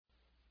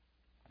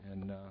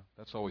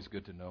That's always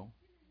good to know.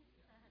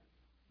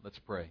 Let's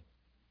pray.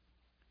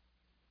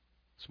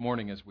 This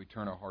morning, as we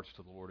turn our hearts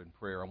to the Lord in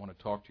prayer, I want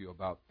to talk to you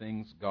about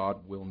things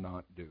God will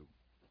not do.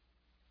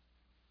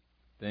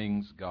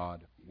 Things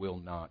God will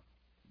not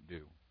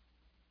do.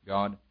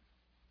 God,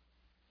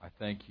 I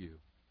thank you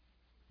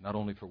not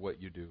only for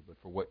what you do, but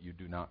for what you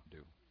do not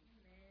do.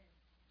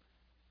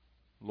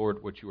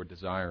 Lord, what you are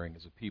desiring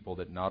is a people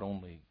that not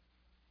only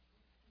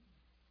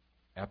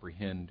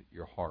apprehend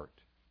your heart,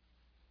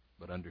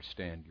 but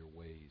understand your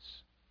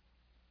ways.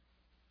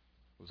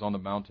 It was on the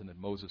mountain that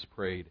Moses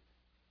prayed,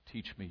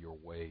 teach me your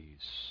ways,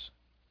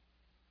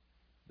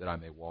 that I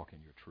may walk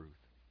in your truth.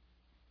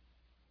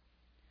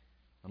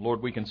 And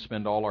Lord, we can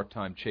spend all our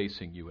time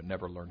chasing you and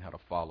never learn how to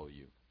follow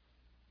you.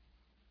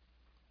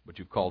 But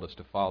you've called us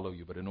to follow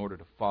you, but in order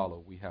to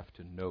follow, we have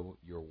to know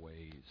your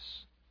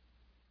ways.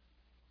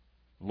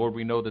 Lord,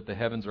 we know that the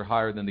heavens are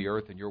higher than the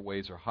earth and your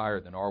ways are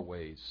higher than our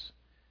ways.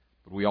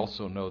 But we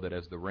also know that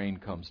as the rain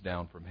comes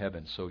down from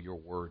heaven, so your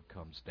word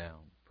comes down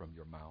from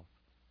your mouth.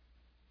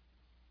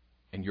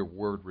 And your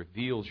word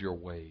reveals your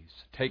ways,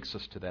 takes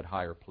us to that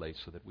higher place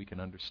so that we can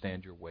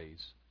understand your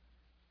ways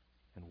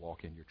and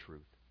walk in your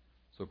truth.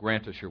 So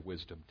grant us your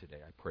wisdom today,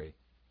 I pray.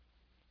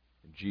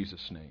 In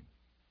Jesus' name,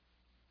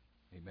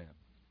 amen.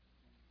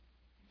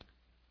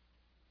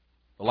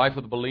 The life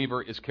of the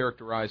believer is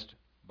characterized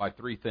by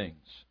three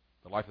things.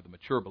 The life of the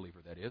mature believer,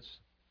 that is.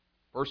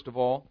 First of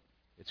all,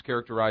 it's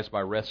characterized by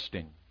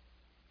resting.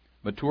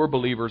 Mature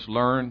believers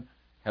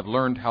have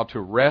learned how to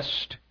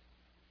rest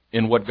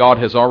in what God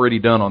has already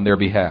done on their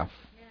behalf.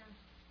 Yeah.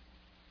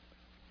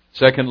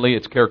 Secondly,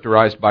 it's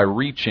characterized by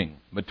reaching.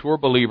 Mature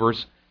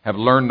believers have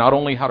learned not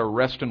only how to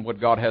rest in what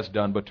God has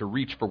done, but to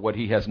reach for what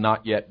He has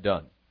not yet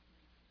done.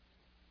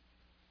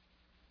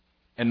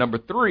 And number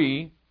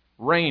three,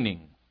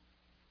 reigning.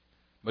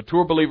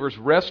 Mature believers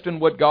rest in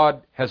what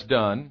God has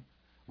done,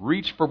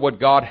 reach for what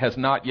God has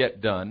not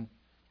yet done,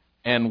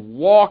 and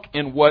walk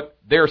in what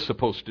they're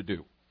supposed to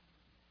do.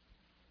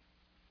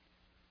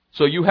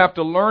 So you have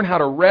to learn how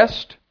to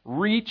rest,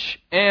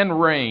 reach,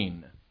 and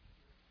reign.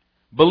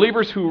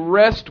 Believers who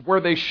rest where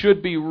they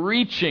should be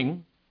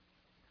reaching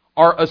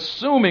are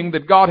assuming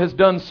that God has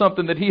done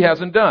something that He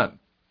hasn't done.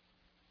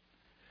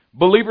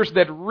 Believers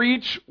that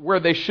reach where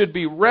they should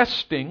be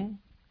resting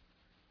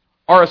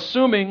are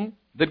assuming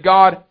that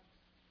God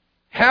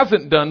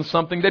hasn't done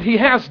something that He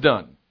has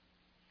done.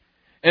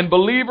 And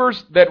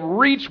believers that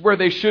reach where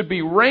they should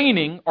be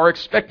reigning are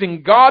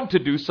expecting God to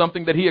do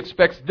something that He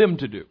expects them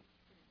to do.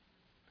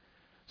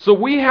 So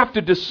we have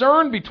to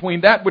discern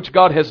between that which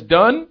God has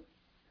done,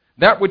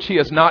 that which He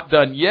has not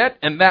done yet,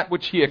 and that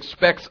which He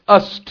expects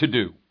us to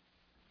do.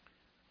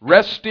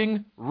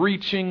 Resting,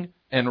 reaching,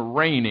 and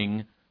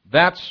reigning,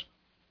 that's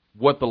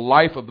what the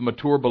life of the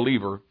mature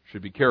believer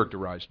should be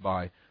characterized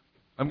by.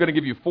 I'm going to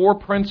give you 4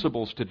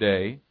 principles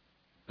today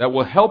that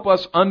will help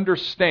us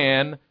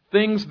understand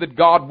things that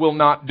God will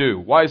not do.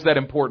 Why is that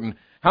important?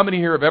 How many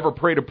here have ever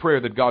prayed a prayer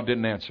that God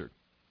didn't answer?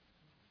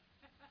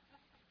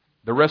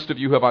 The rest of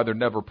you have either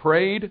never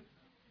prayed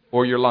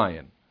or you're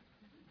lying.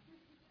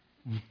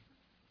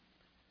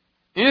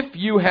 If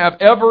you have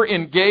ever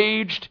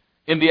engaged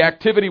in the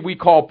activity we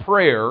call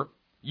prayer,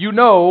 you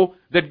know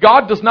that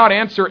God does not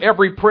answer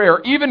every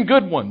prayer, even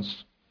good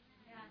ones.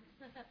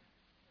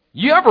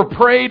 You ever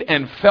prayed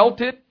and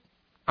felt it?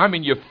 I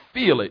mean, you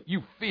feel it.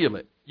 You feel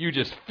it. You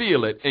just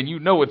feel it, and you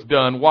know it's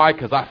done. Why?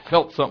 Because I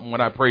felt something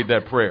when I prayed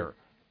that prayer.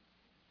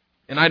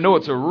 And I know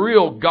it's a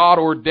real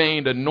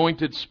God-ordained,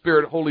 anointed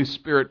Spirit, Holy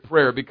Spirit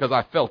prayer because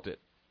I felt it.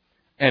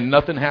 And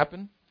nothing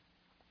happened?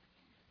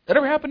 That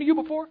ever happened to you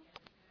before?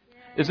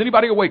 Yeah. Is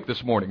anybody awake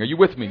this morning? Are you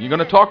with me? You going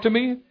to talk to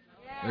me?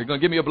 Yeah. Or are you going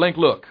to give me a blank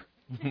look?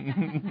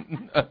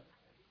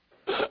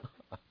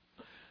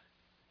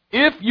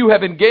 If you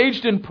have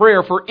engaged in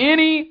prayer for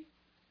any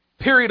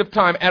period of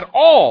time at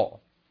all,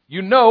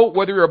 you know,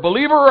 whether you're a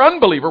believer or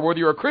unbeliever, whether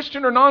you're a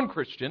Christian or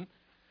non-Christian,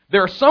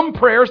 there are some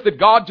prayers that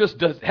God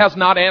just has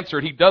not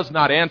answered. He does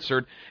not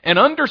answer. And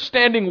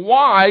understanding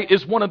why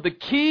is one of the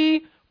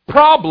key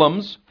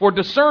problems for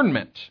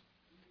discernment.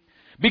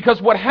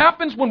 Because what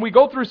happens when we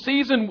go through a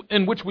season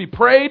in which we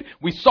prayed,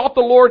 we sought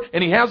the Lord,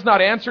 and He has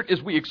not answered,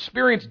 is we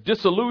experience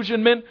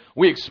disillusionment,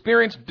 we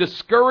experience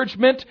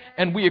discouragement,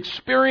 and we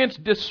experience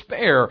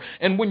despair.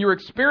 And when you're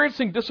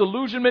experiencing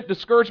disillusionment,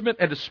 discouragement,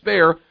 and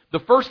despair, the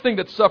first thing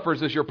that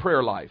suffers is your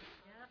prayer life.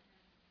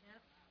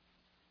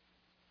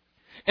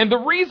 And the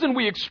reason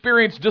we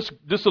experience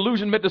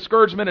disillusionment,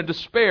 discouragement, and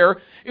despair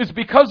is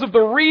because of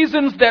the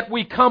reasons that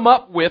we come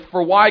up with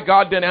for why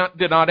God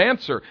did not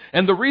answer.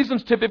 And the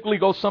reasons typically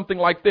go something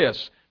like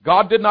this.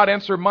 God did not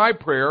answer my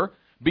prayer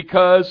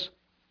because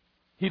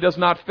He does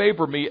not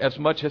favor me as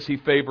much as He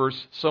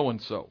favors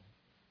so-and-so.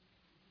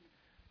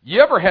 You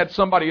ever had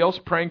somebody else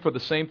praying for the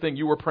same thing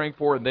you were praying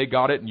for and they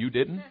got it and you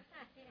didn't?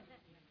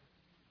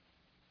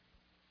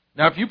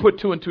 Now, if you put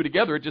 2 and 2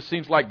 together, it just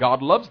seems like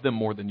God loves them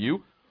more than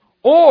you.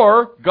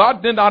 Or,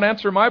 God did not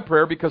answer my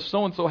prayer because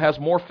so-and-so has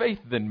more faith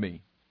than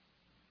me.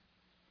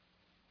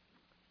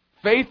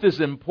 Faith is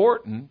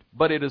important,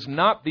 but it is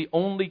not the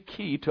only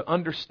key to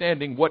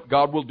understanding what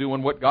God will do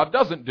and what God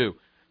doesn't do.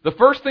 The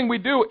first thing we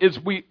do is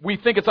we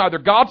think it's either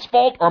God's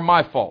fault or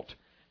my fault.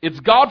 It's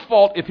God's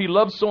fault if He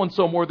loves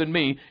so-and-so more than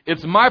me.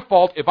 It's my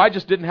fault if I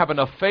just didn't have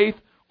enough faith,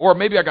 or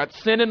maybe I got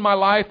sin in my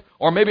life,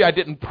 or maybe I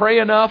didn't pray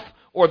enough,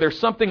 or there's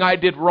something I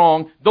did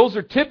wrong. Those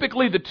are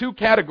typically the two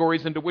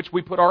categories into which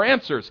we put our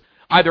answers.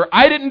 Either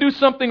I didn't do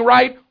something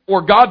right,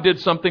 or God did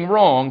something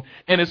wrong.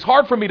 And it's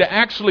hard for me to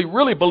actually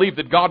really believe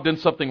that God did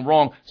something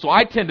wrong, so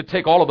I tend to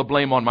take all of the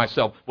blame on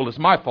myself. Well, it's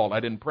my fault. I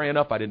didn't pray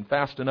enough. I didn't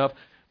fast enough.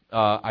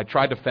 I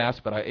tried to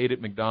fast, but I ate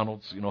at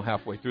McDonald's,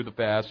 halfway through the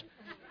fast.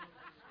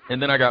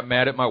 And then I got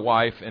mad at my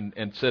wife and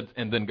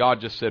then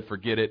God just said,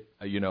 forget it.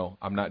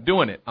 I'm not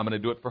doing it. I'm going to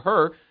do it for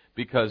her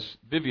because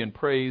Vivian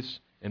prays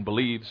and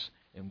believes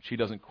and she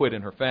doesn't quit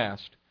in her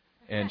fast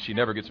and she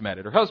never gets mad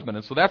at her husband.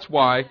 And so that's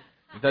why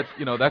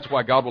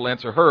God will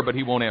answer her, but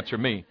He won't answer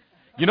me.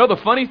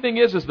 The funny thing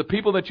is the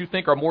people that you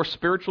think are more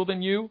spiritual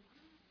than you,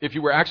 if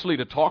you were actually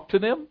to talk to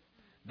them,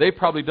 they've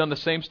probably done the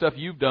same stuff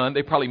you've done.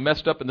 They probably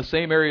messed up in the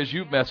same areas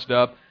you've messed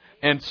up.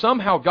 And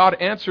somehow God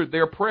answered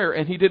their prayer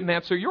and He didn't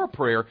answer your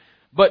prayer.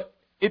 But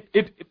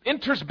it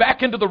enters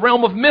back into the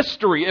realm of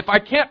mystery. If I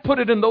can't put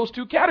it in those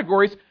two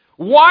categories,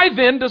 why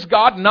then does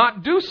God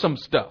not do some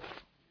stuff?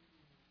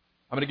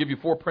 I'm going to give you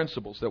 4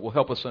 principles that will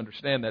help us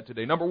understand that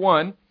today. Number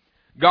 1,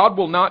 God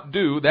will not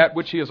do that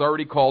which He has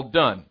already called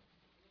done.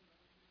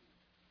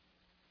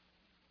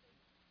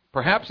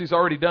 Perhaps He's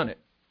already done it.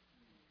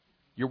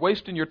 You're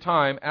wasting your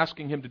time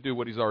asking Him to do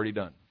what He's already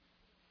done.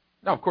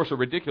 Now, of course, a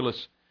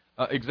ridiculous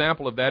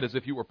example of that is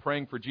if you were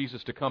praying for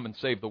Jesus to come and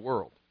save the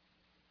world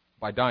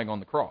by dying on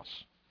the cross.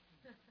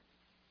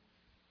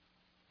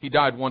 He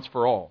died once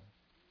for all,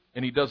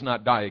 and He does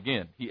not die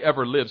again. He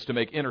ever lives to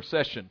make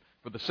intercession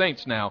for the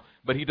saints now,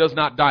 but He does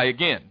not die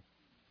again.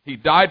 He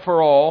died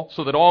for all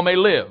so that all may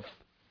live,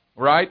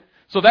 right?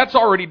 So that's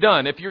already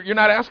done. If you're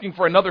not asking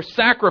for another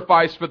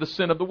sacrifice for the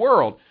sin of the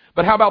world.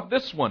 But how about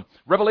this one?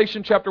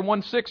 Revelation chapter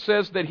 1:6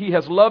 says that He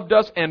has loved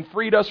us and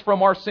freed us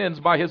from our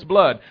sins by His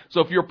blood. So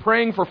if you're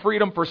praying for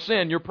freedom for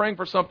sin, you're praying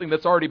for something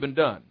that's already been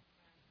done.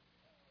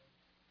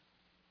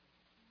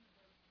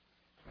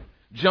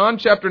 John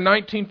chapter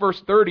 19 verse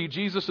 30,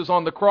 Jesus is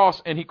on the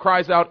cross and He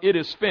cries out, "It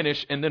is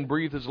finished," and then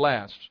breathes His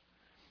last.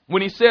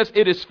 When He says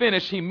it is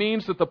finished, He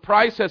means that the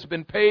price has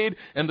been paid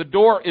and the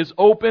door is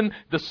open.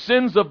 The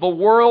sins of the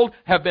world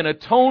have been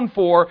atoned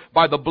for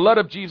by the blood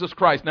of Jesus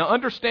Christ. Now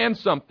understand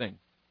something.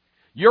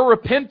 Your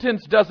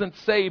repentance doesn't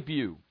save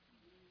you.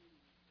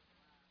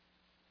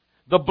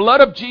 The blood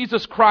of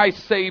Jesus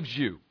Christ saves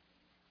you.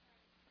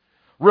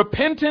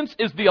 Repentance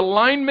is the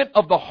alignment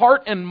of the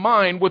heart and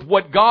mind with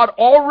what God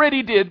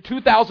already did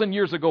 2,000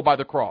 years ago by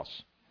the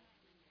cross.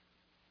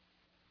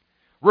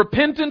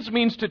 Repentance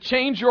means to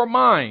change your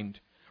mind.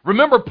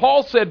 Remember,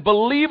 Paul said,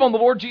 believe on the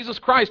Lord Jesus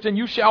Christ and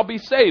you shall be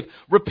saved.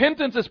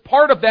 Repentance is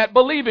part of that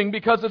believing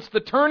because it's the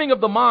turning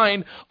of the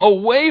mind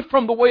away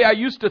from the way I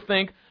used to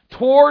think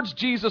towards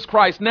Jesus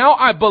Christ. Now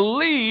I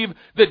believe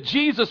that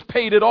Jesus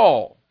paid it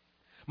all.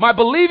 My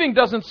believing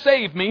doesn't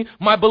save me.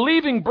 My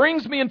believing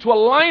brings me into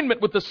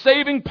alignment with the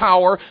saving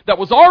power that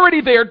was already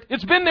there.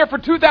 It's been there for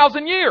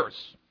 2,000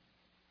 years.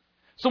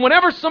 So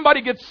whenever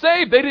somebody gets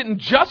saved, they didn't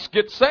just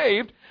get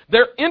saved.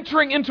 They're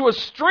entering into a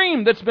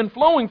stream that's been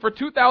flowing for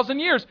 2,000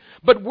 years.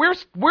 But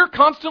we're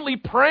constantly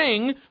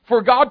praying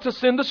for God to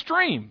send the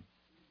stream.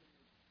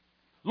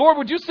 Lord,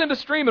 would you send a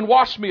stream and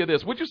wash me of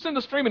this? Would you send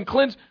a stream and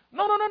cleanse?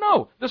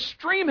 No. The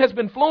stream has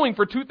been flowing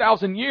for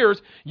 2,000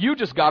 years. You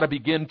just got to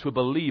begin to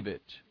believe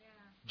it.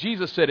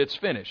 Jesus said it's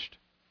finished.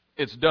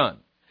 It's done.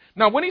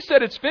 Now, when He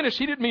said it's finished,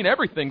 He didn't mean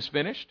everything's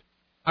finished.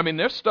 I mean,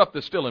 there's stuff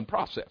that's still in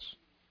process.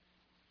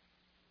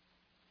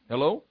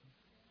 Hello?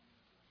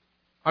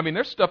 I mean,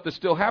 there's stuff that's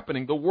still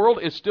happening. The world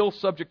is still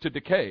subject to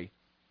decay.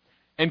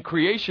 And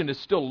creation is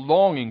still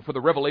longing for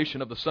the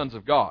revelation of the sons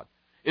of God.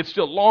 It's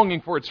still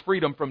longing for its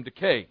freedom from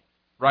decay.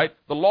 Right?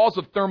 The laws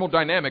of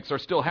thermodynamics are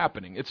still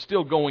happening. It's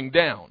still going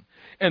down.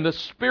 And the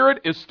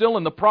Spirit is still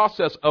in the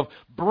process of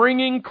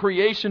bringing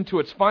creation to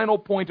its final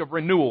point of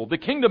renewal. The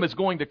kingdom is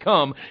going to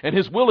come, and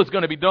His will is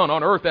going to be done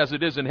on earth as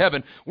it is in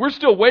heaven. We're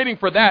still waiting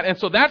for that, and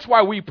so that's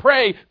why we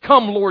pray,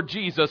 "Come, Lord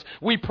Jesus."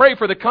 We pray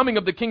for the coming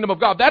of the kingdom of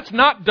God. That's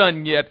not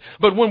done yet,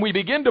 but when we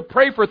begin to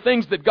pray for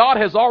things that God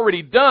has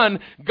already done,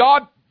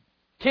 God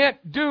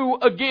can't do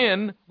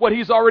again what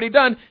He's already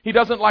done. He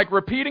doesn't like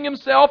repeating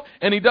Himself,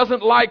 and He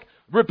doesn't like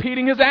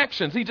repeating His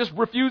actions. He just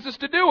refuses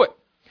to do it.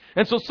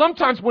 And so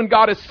sometimes when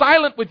God is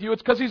silent with you,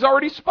 it's because He's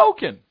already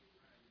spoken.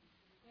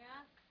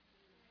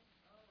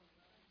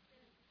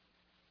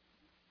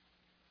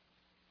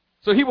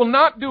 So He will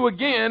not do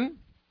again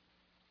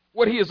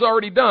what He has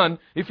already done.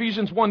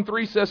 Ephesians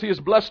 1:3 says He has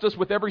blessed us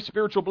with every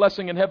spiritual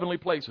blessing in heavenly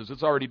places.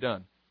 It's already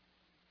done.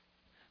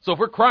 So if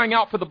we're crying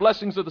out for the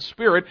blessings of the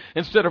Spirit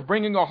instead of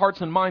bringing our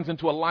hearts and minds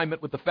into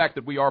alignment with the fact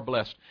that we are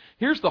blessed.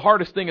 Here's the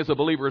hardest thing as a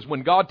believer is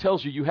when God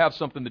tells you you have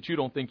something that you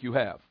don't think you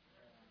have.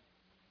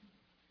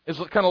 It's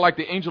kind of like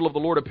the angel of the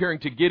Lord appearing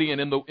to Gideon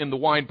in the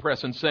wine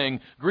press and saying,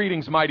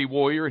 "Greetings, mighty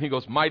warrior." And he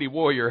goes, "Mighty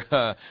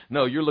warrior?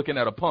 No, you're looking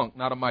at a punk,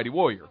 not a mighty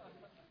warrior.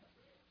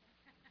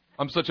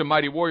 I'm such a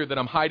mighty warrior that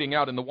I'm hiding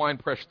out in the wine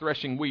press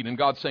threshing wheat." And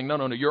God's saying,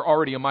 no, you're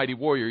already a mighty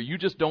warrior. You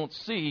just don't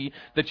see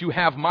that you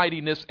have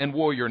mightiness and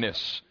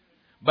warriorness.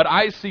 But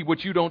I see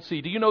what you don't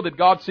see. Do you know that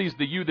God sees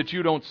the you that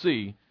you don't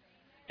see?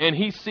 And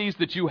He sees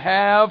that you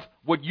have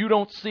what you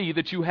don't see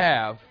that you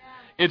have.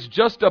 It's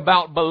just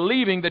about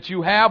believing that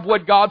you have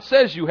what God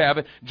says you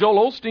have.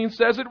 Joel Osteen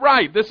says it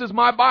right. This is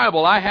my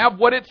Bible. I have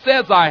what it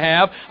says I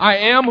have. I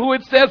am who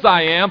it says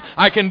I am.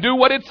 I can do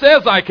what it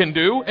says I can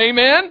do.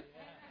 Amen?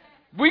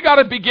 We got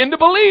to begin to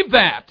believe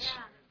that.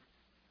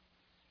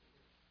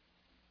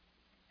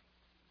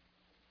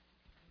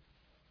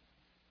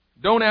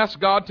 Don't ask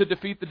God to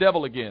defeat the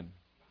devil again.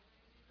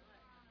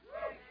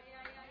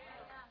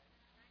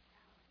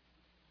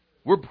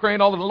 We're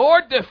praying all the time,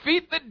 "Lord,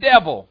 defeat the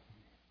devil."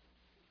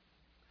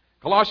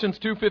 Colossians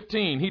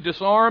 2:15, He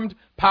disarmed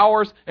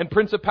powers and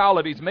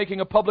principalities,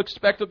 making a public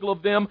spectacle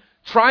of them,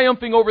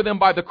 triumphing over them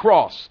by the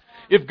cross.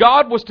 If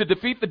God was to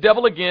defeat the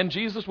devil again,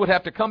 Jesus would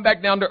have to come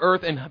back down to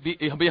earth and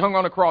be hung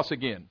on a cross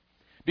again.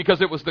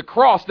 Because it was the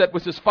cross that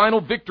was His final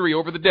victory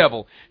over the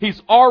devil.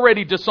 He's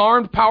already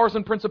disarmed powers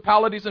and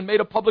principalities and made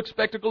a public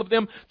spectacle of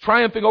them,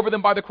 triumphing over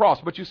them by the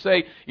cross. But you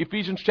say,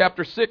 Ephesians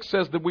chapter 6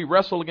 says that we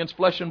wrestle against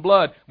flesh and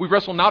blood. We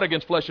wrestle not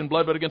against flesh and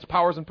blood, but against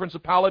powers and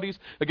principalities,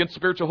 against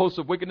spiritual hosts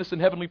of wickedness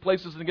in heavenly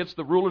places, and against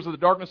the rulers of the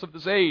darkness of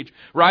this age.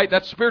 Right?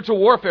 That's spiritual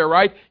warfare,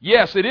 right?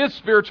 Yes, it is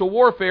spiritual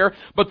warfare,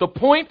 but the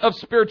point of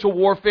spiritual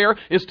warfare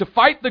is to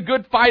fight the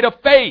good fight of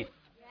faith.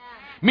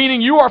 Meaning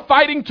you are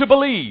fighting to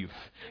believe.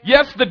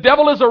 Yes, the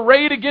devil is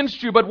arrayed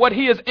against you, but what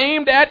he is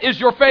aimed at is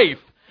your faith.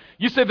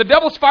 You say, "The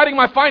devil's fighting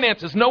my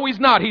finances." No, he's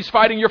not. He's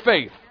fighting your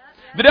faith.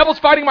 "The devil's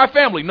fighting my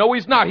family." No,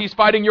 he's not. He's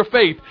fighting your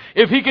faith.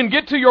 If he can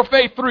get to your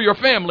faith through your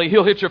family,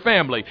 he'll hit your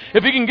family.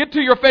 If he can get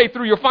to your faith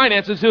through your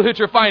finances, he'll hit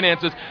your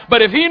finances.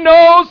 But if he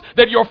knows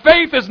that your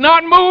faith is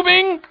not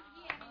moving,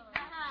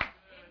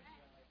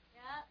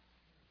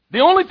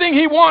 the only thing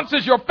he wants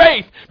is your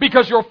faith,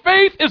 because your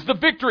faith is the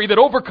victory that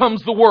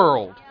overcomes the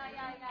world.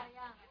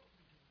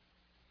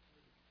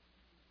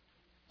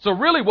 So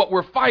really what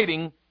we're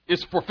fighting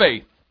is for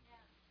faith.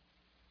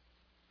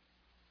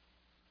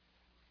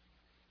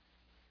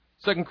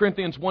 2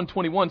 Corinthians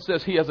 1:21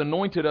 says He has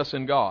anointed us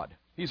in God.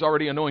 He's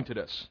already anointed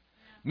us.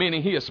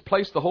 Meaning He has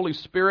placed the Holy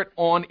Spirit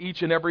on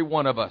each and every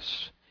one of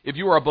us. If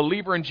you are a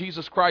believer in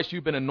Jesus Christ,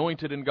 you've been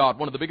anointed in God.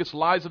 One of the biggest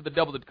lies of the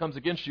devil that comes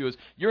against you is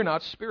you're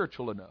not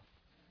spiritual enough.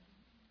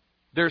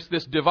 There's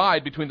this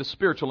divide between the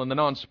spiritual and the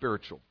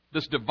non-spiritual.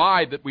 This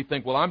divide that we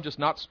think, well, I'm just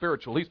not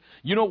spiritual.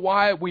 You know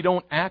why we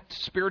don't act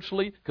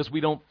spiritually? Because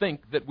we don't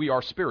think that we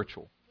are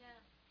spiritual.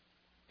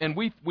 Yeah. And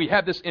we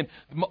have this,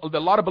 a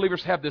lot of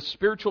believers have this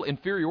spiritual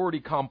inferiority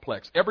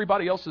complex.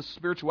 Everybody else's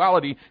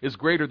spirituality is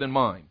greater than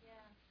mine. Yeah.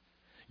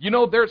 You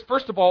know,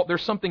 first of all,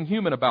 there's something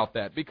human about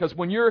that. Because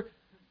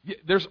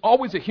there's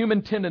always a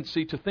human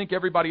tendency to think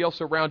everybody else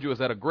around you is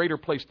at a greater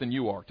place than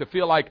you are. To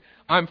feel like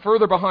I'm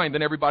further behind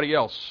than everybody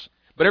else.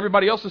 But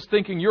everybody else is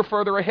thinking you're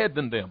further ahead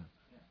than them.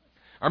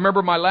 I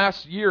remember my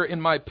last year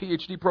in my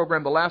PhD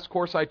program, the last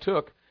course I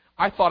took,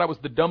 I thought I was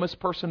the dumbest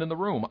person in the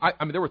room. I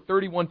mean, there were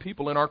 31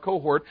 people in our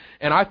cohort,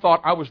 and I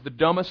thought I was the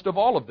dumbest of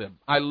all of them.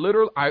 I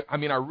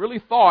really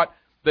thought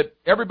that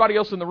everybody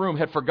else in the room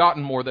had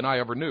forgotten more than I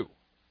ever knew.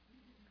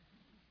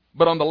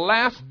 But on the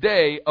last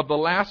day of the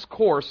last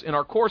course in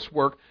our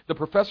coursework, the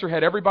professor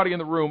had everybody in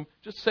the room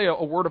just say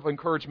a word of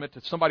encouragement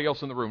to somebody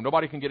else in the room.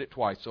 Nobody can get it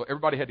twice, so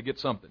everybody had to get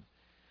something.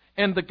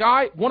 And the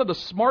guy, one of the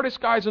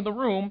smartest guys in the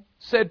room,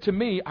 said to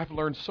me, "I've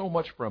learned so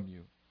much from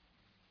you.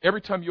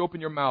 Every time you open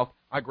your mouth,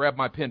 I grab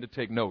my pen to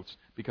take notes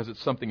because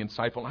it's something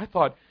insightful." And I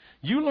thought,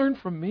 "You learned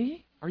from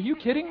me? Are you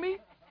kidding me?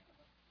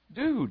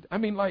 Dude, I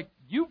mean, like,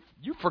 you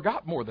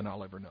forgot more than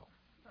I'll ever know."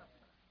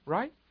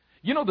 Right?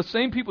 You know, the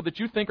same people that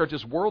you think are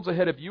just worlds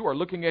ahead of you are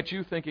looking at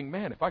you thinking,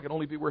 "Man, if I could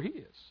only be where he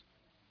is."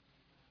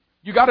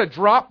 You got to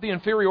drop the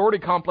inferiority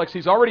complex.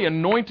 He's already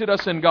anointed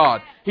us in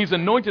God. He's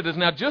anointed us.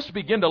 Now just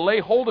begin to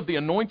lay hold of the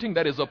anointing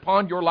that is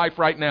upon your life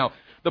right now.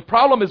 The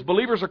problem is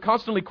believers are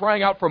constantly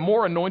crying out for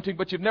more anointing,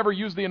 but you've never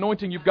used the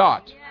anointing you've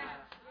got.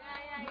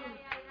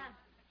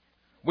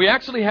 We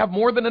actually have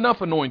more than enough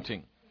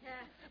anointing.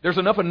 There's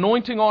enough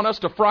anointing on us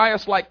to fry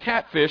us like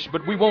catfish,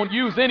 but we won't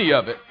use any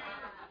of it.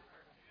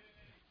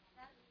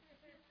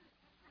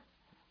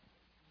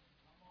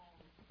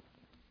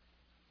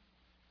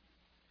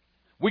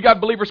 We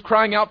got believers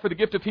crying out for the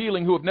gift of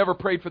healing who have never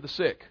prayed for the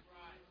sick.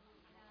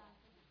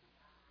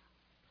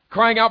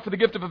 Crying out for the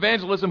gift of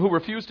evangelism who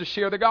refuse to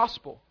share the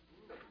gospel.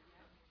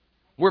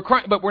 We're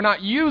crying, but we're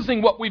not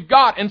using what we've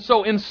got. And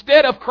so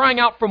instead of crying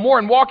out for more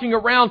and walking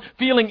around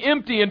feeling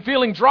empty and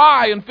feeling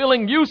dry and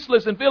feeling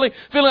useless and feeling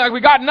like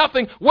we got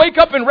nothing, wake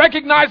up and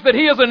recognize that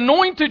He has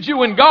anointed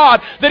you in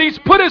God, that He's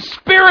put His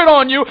Spirit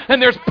on you, and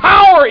there's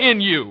power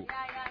in you.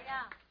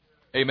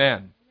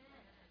 Amen.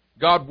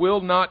 God will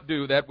not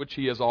do that which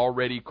He has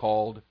already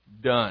called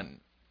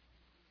done.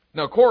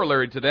 Now,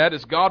 corollary to that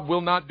is God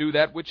will not do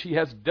that which He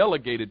has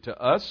delegated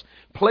to us,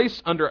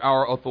 placed under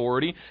our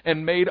authority,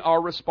 and made our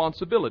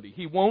responsibility.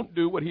 He won't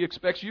do what He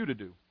expects you to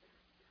do.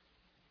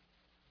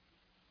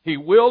 He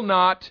will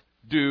not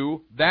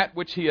do that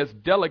which He has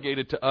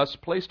delegated to us,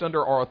 placed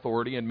under our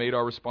authority, and made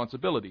our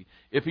responsibility.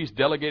 If He's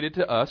delegated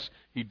to us,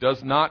 He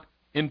does not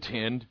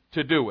intend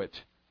to do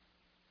it.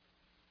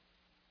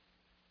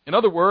 In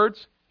other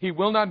words, He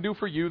will not do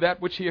for you that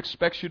which He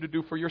expects you to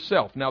do for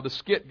yourself. Now, the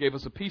skit gave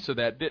us a piece of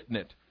that, didn't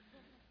it?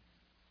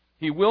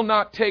 He will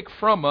not take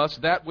from us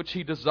that which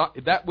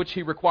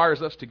He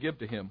requires us to give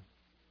to Him.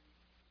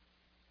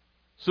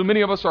 So many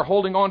of us are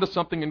holding on to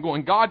something and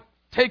going, God,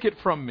 take it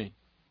from me.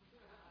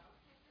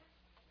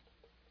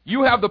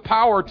 You have the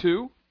power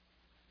to.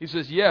 He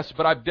says, yes,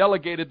 but I've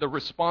delegated the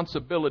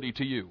responsibility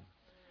to you.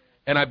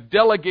 And I've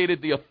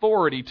delegated the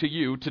authority to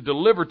you to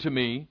deliver to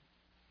me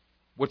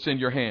what's in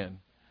your hand.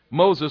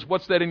 Moses,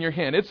 what's that in your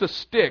hand? It's a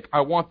stick.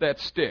 I want that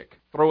stick.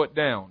 Throw it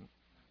down.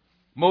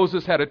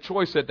 Moses had a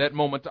choice at that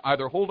moment to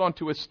either hold on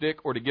to a stick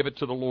or to give it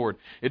to the Lord.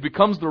 It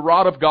becomes the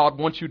rod of God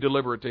once you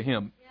deliver it to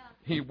Him. Yeah.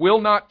 He will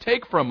not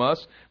take from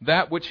us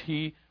that which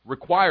He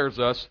requires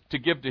us to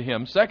give to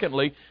Him.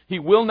 Secondly, He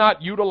will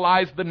not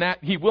utilize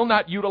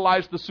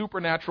the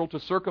supernatural to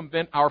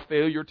circumvent our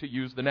failure to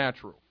use the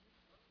natural.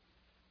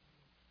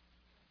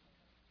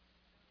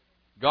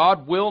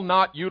 God will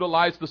not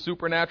utilize the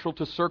supernatural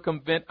to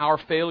circumvent our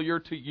failure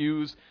to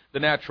use the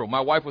natural. My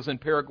wife was in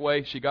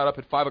Paraguay. She got up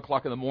at 5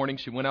 o'clock in the morning.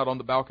 She went out on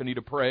the balcony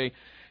to pray,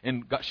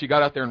 and she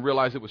got out there and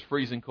realized it was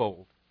freezing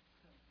cold.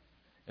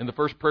 And the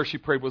first prayer she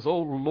prayed was,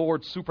 "Oh,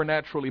 Lord,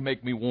 supernaturally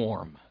make me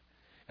warm."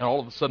 And all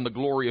of a sudden the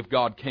glory of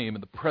God came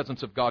and the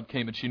presence of God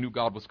came, and she knew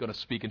God was going to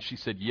speak, and she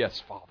said, "Yes,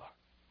 Father."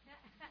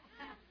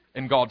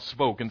 And God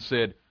spoke and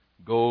said,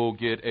 "Go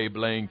get a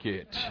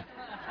blanket."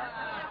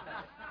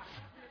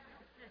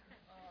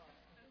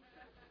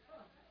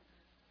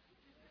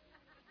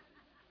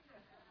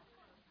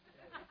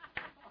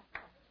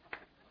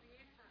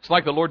 It's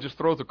like the Lord just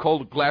throws a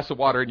cold glass of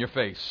water in your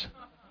face.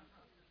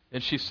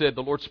 And she said,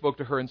 the Lord spoke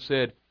to her and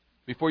said,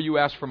 "Before you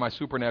ask for my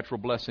supernatural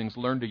blessings,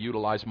 learn to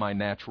utilize my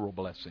natural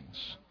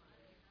blessings."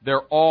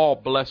 They're all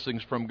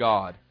blessings from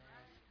God.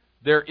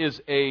 There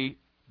is a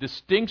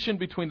distinction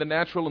between the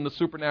natural and the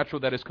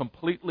supernatural that is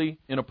completely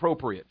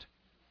inappropriate.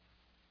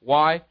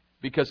 Why?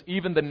 Because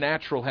even the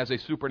natural has a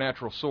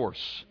supernatural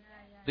source.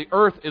 The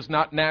earth is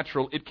not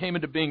natural. It came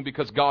into being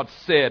because God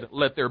said,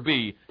 "Let there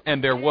be,"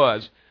 and there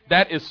was.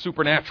 That is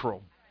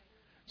supernatural.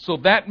 So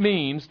that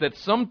means that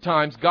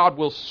sometimes God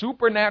will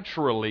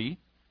supernaturally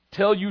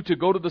tell you to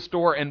go to the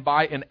store and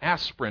buy an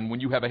aspirin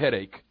when you have a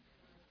headache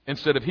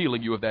instead of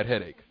healing you of that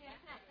headache.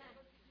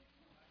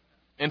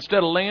 Instead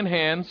of laying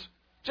hands,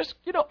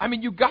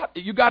 you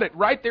got it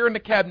right there in the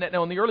cabinet.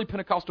 Now, in the early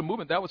Pentecostal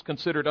movement, that was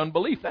considered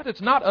unbelief. That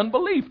is not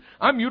unbelief.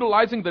 I'm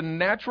utilizing the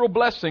natural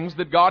blessings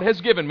that God has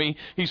given me.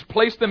 He's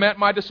placed them at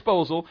my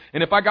disposal.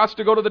 And if I got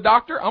to go to the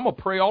doctor, I'm going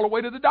to pray all the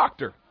way to the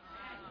doctor.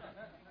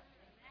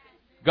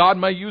 God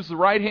may use the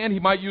right hand, He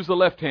might use the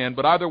left hand,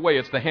 but either way,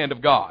 it's the hand of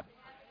God.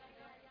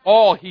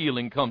 All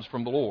healing comes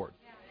from the Lord.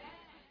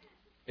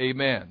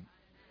 Amen.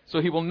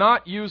 So He will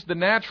not use the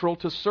natural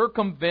to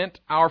circumvent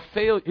our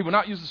failure. He will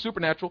not use the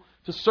supernatural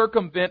to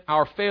circumvent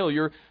our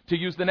failure to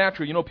use the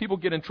natural. You know, people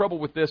get in trouble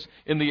with this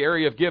in the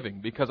area of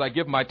giving, because I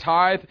give my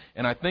tithe,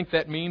 and I think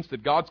that means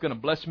that God's going to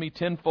bless me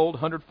tenfold,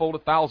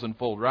 hundredfold,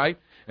 1,000-fold, right?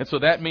 And so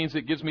that means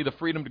it gives me the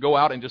freedom to go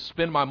out and just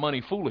spend my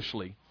money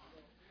foolishly.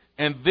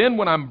 And then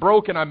when I'm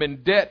broke and I'm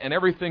in debt and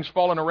everything's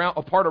falling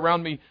apart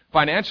around me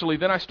financially,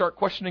 then I start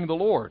questioning the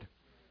Lord.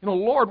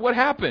 Lord, what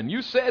happened?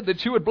 You said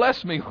that you would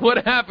bless me.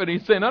 What happened?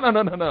 He's saying,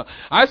 no.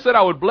 I said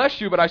I would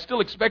bless you, but I still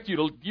expect you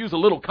to use a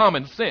little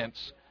common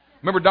sense.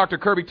 Remember Dr.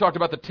 Kirby talked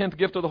about the 10th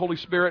gift of the Holy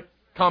Spirit?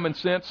 Common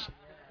sense.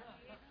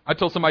 I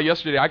told somebody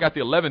yesterday I got the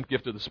 11th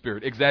gift of the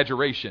Spirit,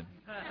 exaggeration.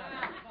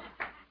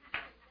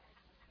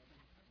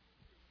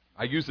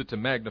 I use it to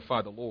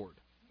magnify the Lord.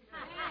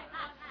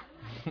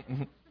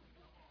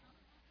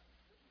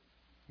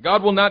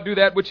 God will not do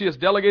that which He has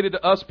delegated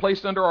to us,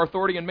 placed under our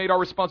authority, and made our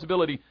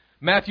responsibility.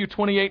 Matthew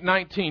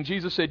 28:19,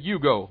 Jesus said, "You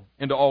go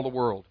into all the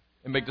world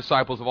and make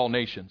disciples of all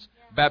nations,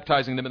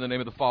 baptizing them in the name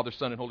of the Father,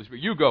 Son, and Holy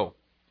Spirit." You go.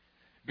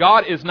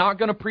 God is not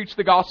going to preach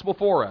the gospel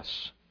for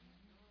us.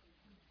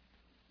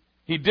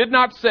 He did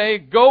not say,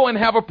 "Go and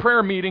have a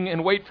prayer meeting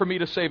and wait for me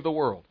to save the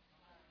world."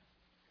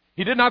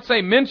 He did not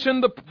say,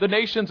 "Mention the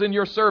nations in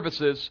your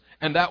services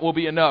and that will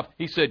be enough."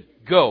 He said,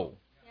 "Go."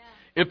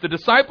 If the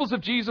disciples of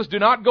Jesus do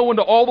not go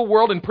into all the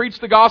world and preach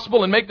the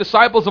gospel and make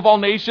disciples of all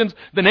nations,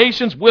 the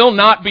nations will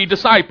not be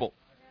discipled.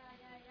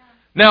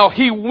 Now,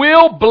 He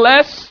will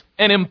bless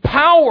and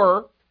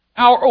empower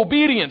our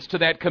obedience to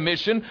that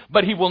commission,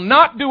 but He will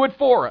not do it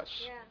for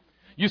us.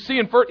 You see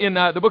in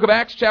the book of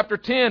Acts chapter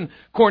 10,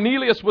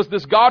 Cornelius was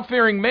this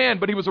God-fearing man,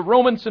 but he was a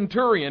Roman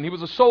centurion. He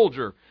was a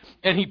soldier.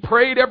 And he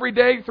prayed every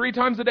day, 3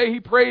 times a day he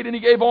prayed, and he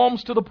gave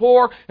alms to the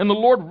poor, and the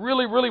Lord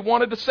really, really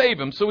wanted to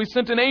save him. So He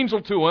sent an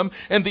angel to him,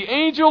 and the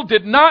angel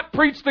did not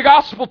preach the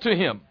gospel to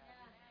him.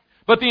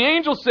 But the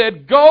angel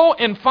said, go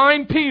and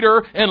find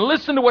Peter and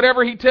listen to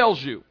whatever he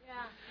tells you.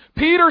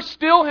 Peter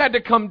still had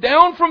to come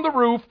down from the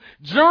roof,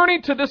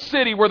 journey to the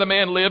city where the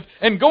man lived,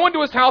 and go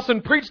into his house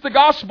and preach the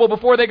gospel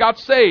before they got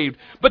saved.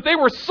 But they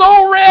were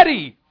so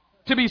ready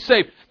to be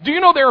saved. Do you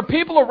know there are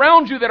people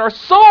around you that are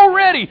so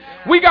ready?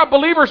 We got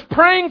believers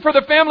praying for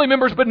the family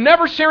members but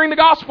never sharing the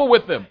gospel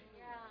with them.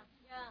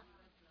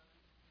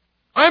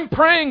 I'm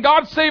praying,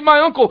 God save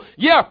my uncle.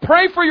 Yeah,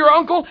 pray for your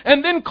uncle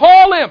and then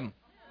call him.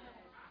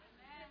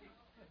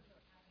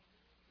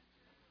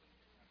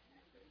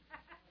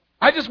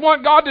 I just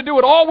want God to do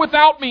it all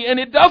without me, and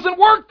it doesn't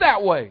work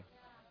that way.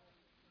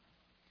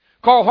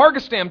 Carl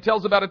Hargestam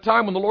tells about a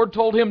time when the Lord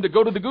told him to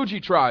go to the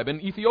Guji tribe in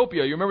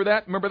Ethiopia. You remember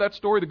that? Remember that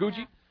story, the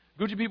Guji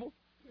people?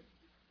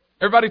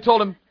 Everybody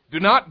told him,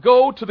 do not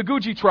go to the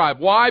Guji tribe.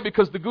 Why?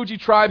 Because the Guji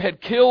tribe had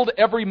killed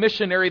every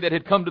missionary that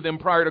had come to them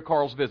prior to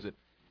Carl's visit.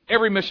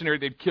 Every missionary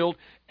they'd killed,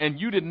 and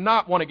you did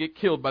not want to get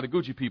killed by the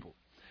Guji people.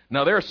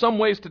 Now, there are some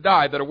ways to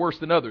die that are worse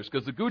than others,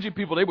 because the Guji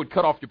people, they would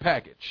cut off your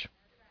package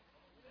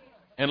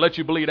and let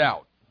you bleed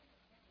out.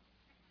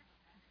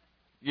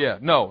 Yeah,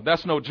 no,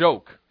 that's no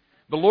joke.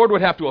 The Lord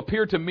would have to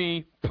appear to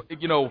me,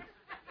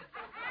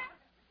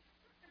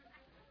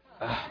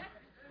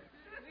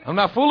 I'm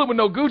not fooling with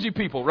no Guji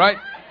people, right?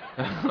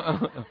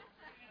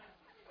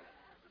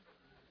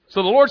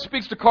 So the Lord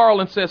speaks to Carl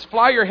and says,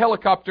 fly your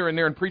helicopter in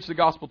there and preach the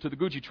gospel to the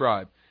Guji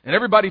tribe. And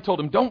everybody told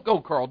him, don't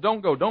go, Carl, don't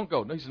go.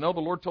 No, he said, no,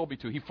 the Lord told me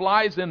to. He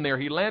flies in there,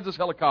 he lands his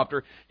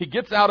helicopter, he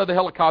gets out of the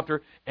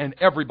helicopter, and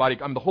everybody,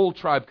 the whole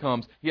tribe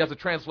comes. He has a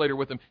translator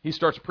with him. He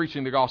starts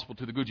preaching the gospel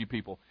to the Guji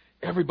people.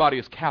 Everybody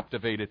is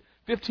captivated.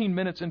 15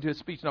 minutes into his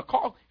speech. Now,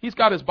 Carl, he's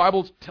got his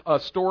Bible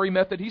story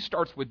method. He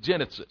starts with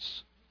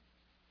Genesis.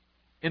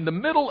 In the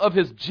middle of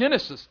his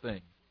Genesis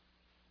thing,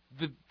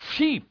 the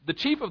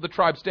chief of the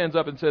tribe stands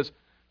up and says,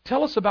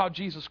 tell us about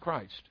Jesus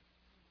Christ.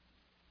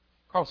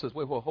 Carl says,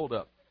 wait, hold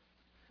up.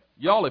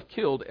 Y'all have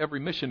killed every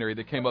missionary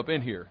that came up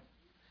in here.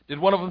 Did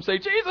one of them say,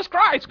 Jesus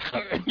Christ?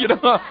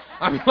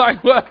 I'm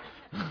like, what?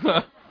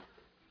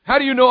 How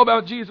do you know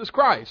about Jesus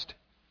Christ?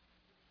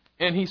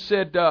 And he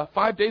said,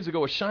 5 days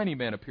ago, a shiny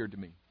man appeared to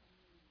me.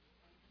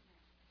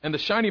 And the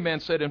shiny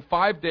man said, in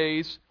 5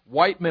 days,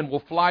 white men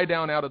will fly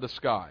down out of the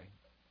sky.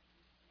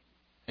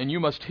 And you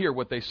must hear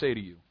what they say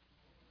to you.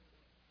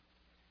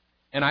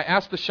 And I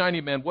asked the shiny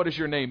man, what is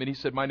your name? And he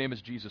said, my name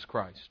is Jesus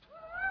Christ.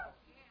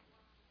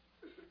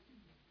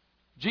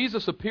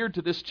 Jesus appeared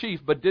to this chief,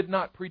 but did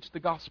not preach the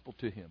gospel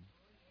to him.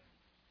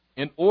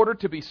 In order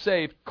to be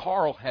saved,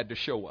 Carl had to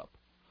show up.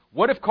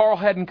 What if Carl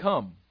hadn't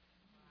come?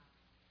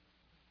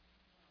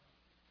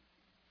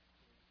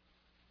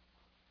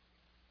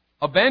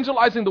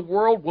 Evangelizing the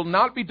world will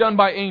not be done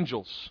by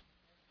angels.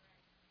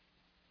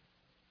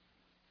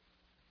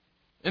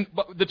 And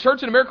the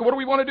church in America, what do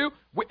we want to do?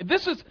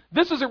 This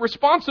is a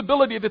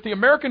responsibility that the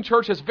American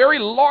church has very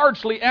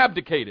largely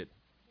abdicated.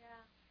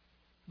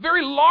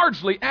 Very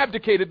largely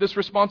abdicated this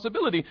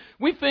responsibility.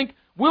 We think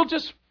we'll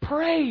just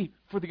pray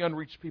for the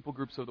unreached people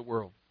groups of the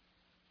world.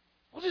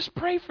 We'll just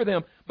pray for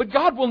them. But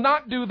God will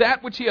not do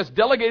that which He has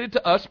delegated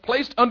to us,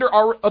 placed under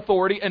our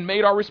authority, and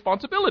made our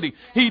responsibility.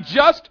 He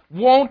just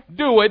won't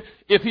do it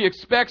if He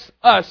expects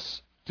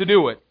us to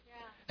do it.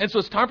 And so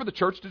it's time for the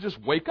church to just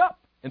wake up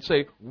and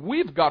say,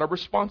 we've got a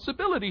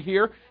responsibility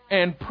here,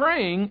 and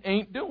praying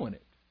ain't doing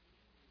it.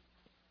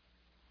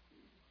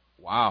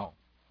 Wow.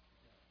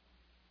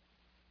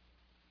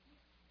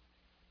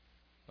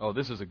 Oh,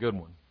 this is a good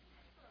one.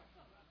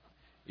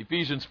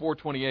 Ephesians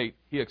 4:28,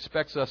 He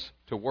expects us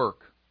to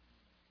work.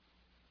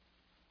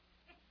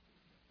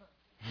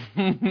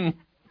 He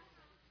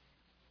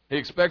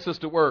expects us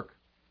to work.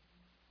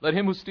 Let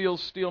him who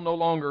steals steal no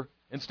longer.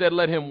 Instead,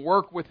 let him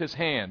work with his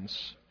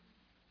hands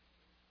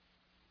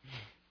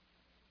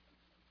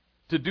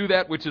to do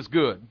that which is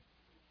good.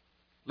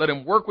 Let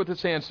him work with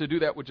his hands to do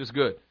that which is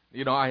good.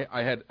 You know,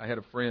 I had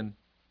a friend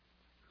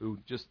who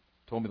just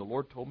told me the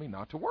Lord told me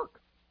not to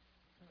work.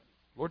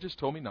 The Lord just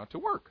told me not to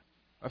work.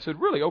 I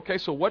said, really? Okay,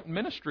 so what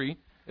ministry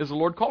is the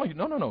Lord calling you?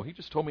 No. He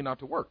just told me not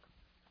to work.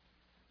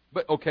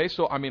 But, okay,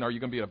 so, are you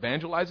going to be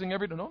evangelizing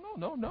every day? No.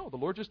 The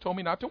Lord just told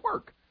me not to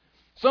work.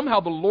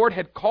 Somehow the Lord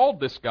had called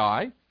this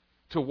guy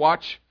to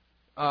watch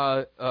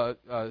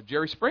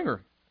Jerry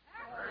Springer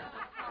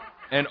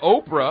and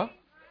Oprah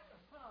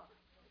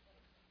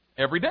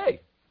every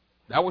day.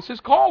 That was his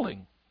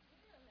calling.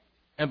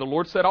 And the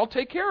Lord said, I'll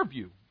take care of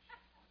you.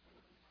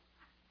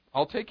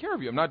 I'll take care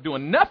of you. I'm not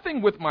doing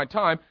nothing with my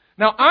time.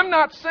 Now, I'm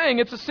not saying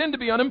it's a sin to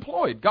be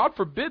unemployed. God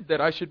forbid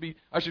that I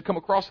should come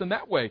across in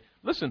that way.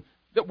 Listen,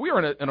 that we are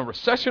in a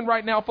recession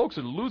right now. Folks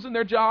are losing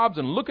their jobs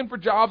and looking for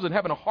jobs and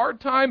having a hard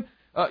time,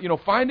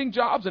 finding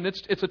jobs, and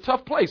it's a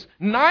tough place.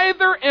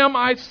 Neither am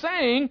I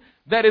saying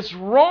that it's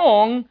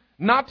wrong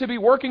not to be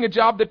working a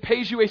job that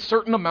pays you a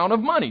certain amount of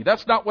money.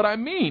 That's not what I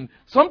mean.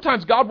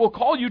 Sometimes God will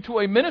call you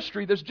to a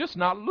ministry that's just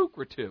not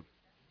lucrative.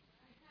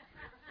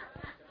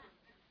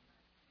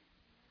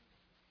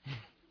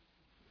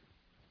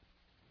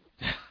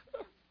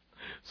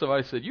 So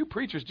I said, you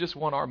preachers just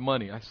want our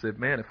money. I said,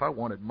 man, if I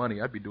wanted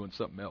money, I'd be doing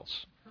something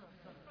else.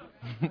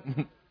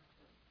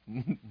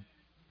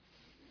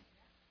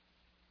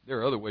 There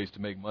are other ways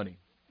to make money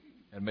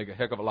and make a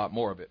heck of a lot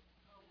more of it.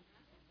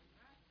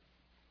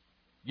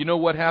 You know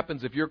what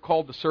happens if you're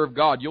called to serve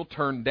God? You'll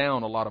turn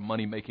down a lot of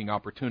money-making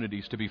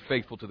opportunities to be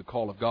faithful to the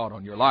call of God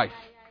on your life.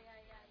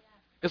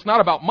 It's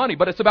not about money,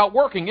 but it's about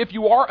working. If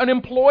you are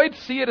unemployed,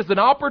 see it as an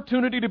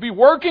opportunity to be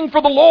working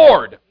for the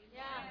Lord.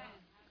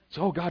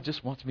 So God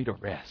just wants me to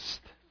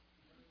rest.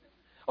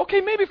 Okay,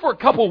 maybe for a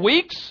couple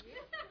weeks.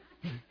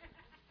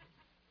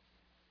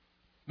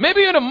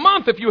 Maybe in a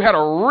month if you had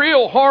a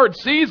real hard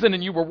season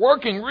and you were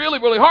working really,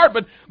 really hard,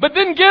 but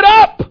then get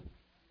up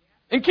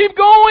and keep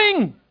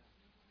going.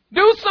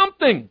 Do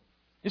something.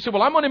 You say,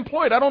 well, I'm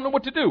unemployed. I don't know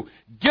what to do.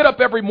 Get up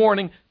every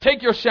morning,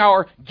 take your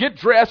shower, get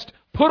dressed,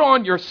 put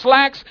on your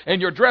slacks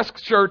and your dress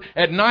shirt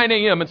at 9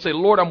 a.m. and say,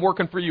 Lord, I'm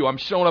working for you. I'm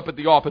showing up at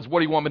the office. What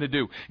do you want me to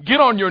do? Get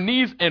on your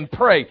knees and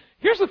pray.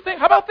 Here's the thing.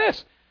 How about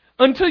this?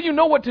 Until you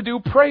know what to do,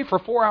 pray for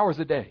 4 hours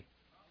a day.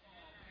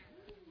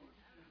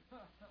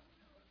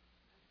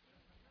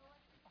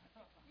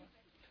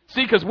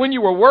 See, because when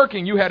you were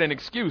working, you had an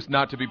excuse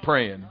not to be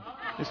praying.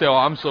 You say, oh,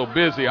 I'm so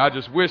busy. I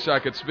just wish I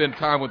could spend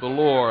time with the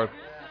Lord.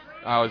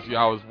 I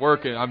was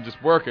working. I'm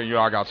just working.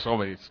 I got so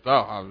many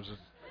stuff.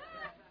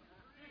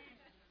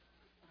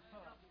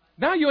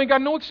 Now you ain't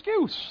got no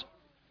excuse.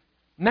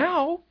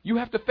 Now you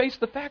have to face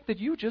the fact that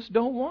you just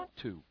don't want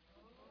to.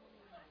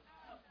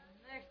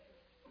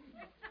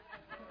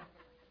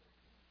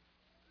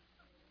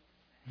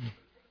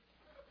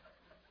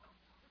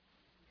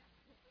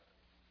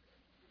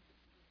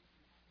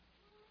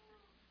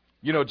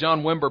 You know,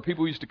 John Wimber,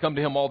 people used to come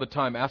to him all the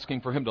time asking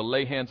for him to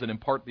lay hands and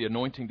impart the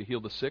anointing to heal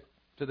the sick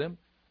to them.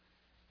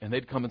 And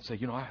they'd come and say,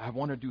 I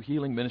want to do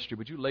healing ministry.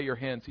 Would you lay your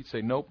hands? He'd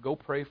say, nope, go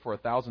pray for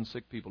 1,000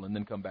 sick people and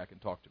then come back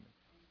and talk to me.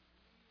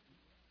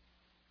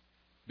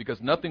 Because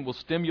nothing will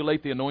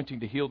stimulate the anointing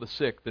to heal the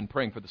sick than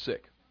praying for the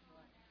sick.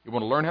 You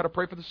want to learn how to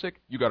pray for the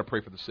sick? You got to pray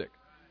for the sick.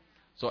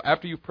 So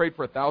after you've prayed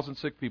for 1,000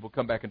 sick people,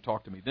 come back and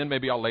talk to me. Then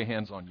maybe I'll lay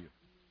hands on you.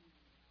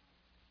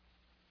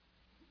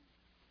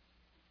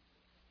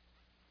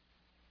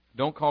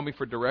 Don't call me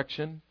for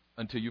direction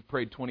until you've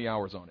prayed 20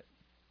 hours on it.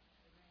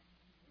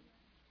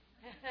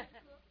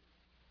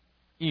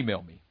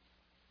 Email me.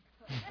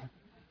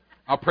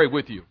 I'll pray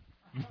with you.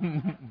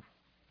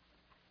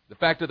 The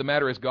fact of the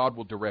matter is God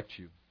will direct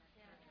you.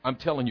 I'm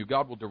telling you,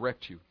 God will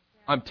direct you.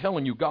 I'm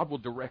telling you, God will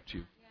direct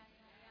you.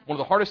 One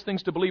of the hardest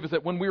things to believe is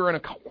that when we're in a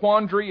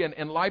quandary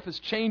and life is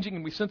changing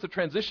and we sense a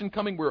transition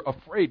coming, we're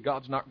afraid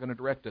God's not going to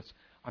direct us.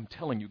 I'm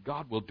telling you,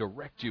 God will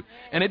direct you.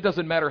 And it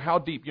doesn't matter how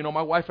deep. You know,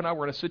 my wife and I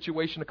were in a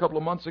situation a couple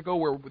of months ago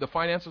where the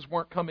finances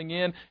weren't coming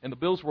in and the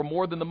bills were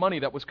more than the money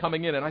that was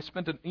coming in. And I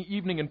spent an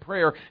evening in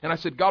prayer and I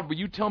said, God, will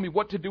you tell me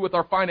what to do with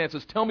our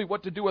finances? Tell me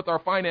what to do with our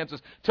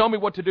finances. Tell me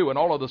what to do. And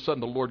all of a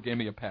sudden the Lord gave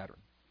me a pattern.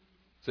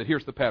 He said,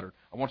 here's the pattern.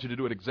 I want you to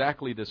do it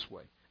exactly this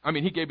way. I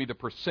mean, he gave me the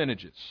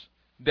percentages,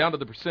 down to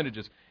the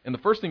percentages. And the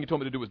first thing he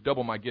told me to do was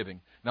double my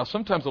giving. Now,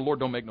 sometimes the Lord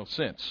don't make no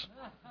sense.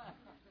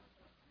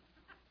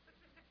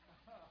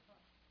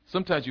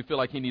 Sometimes you feel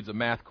like he needs a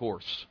math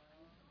course.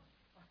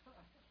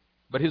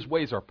 But his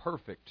ways are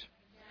perfect.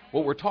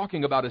 What we're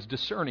talking about is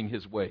discerning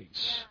his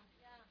ways.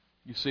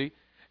 You see?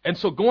 And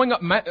so going up,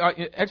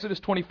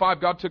 Exodus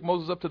 25, God took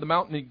Moses up to the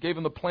mountain. He gave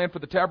him the plan for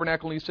the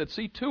tabernacle. And he said,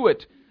 see to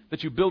it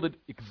that you build it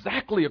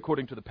exactly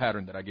according to the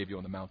pattern that I gave you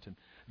on the mountain.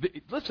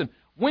 Listen,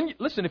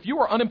 if you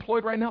are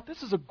unemployed right now,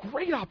 this is a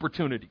great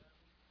opportunity.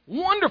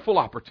 Wonderful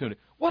opportunity.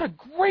 What a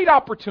great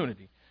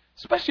opportunity.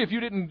 Especially if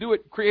you didn't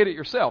create it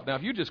yourself. Now,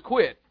 if you just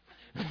quit,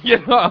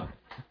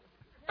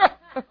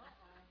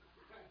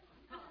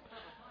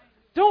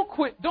 Don't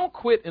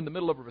quit in the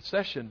middle of a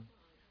recession.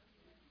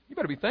 You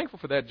better be thankful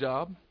for that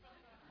job.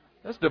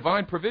 That's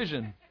divine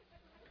provision.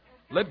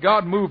 Let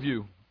God move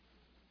you.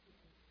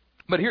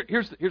 But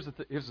here's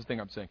the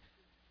thing I'm saying.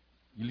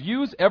 You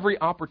use every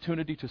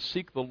opportunity to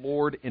seek the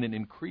Lord in an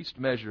increased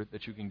measure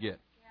that you can get.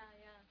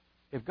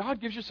 If God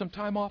gives you some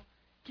time off,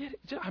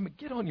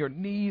 get on your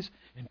knees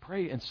and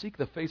pray and seek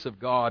the face of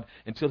God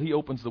until he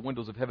opens the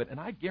windows of heaven. And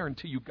I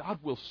guarantee you, God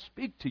will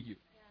speak to you.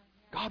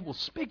 God will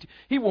speak to you.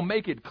 He will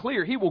make it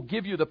clear. He will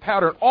give you the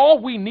pattern. All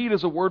we need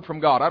is a word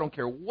from God. I don't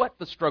care what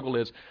the struggle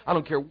is. I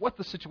don't care what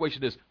the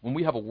situation is. When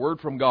we have a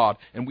word from God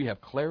and we have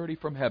clarity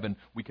from heaven,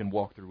 we can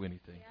walk through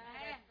anything.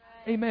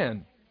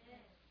 Amen.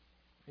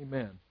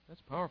 Amen.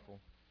 That's powerful.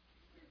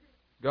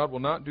 God will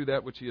not do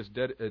that which he has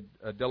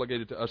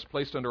delegated to us,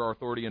 placed under our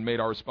authority, and made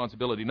our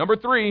responsibility. Number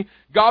 3,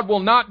 God will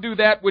not do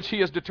that which he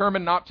has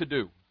determined not to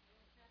do.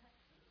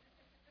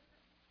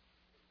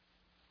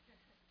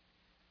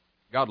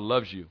 God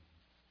loves you.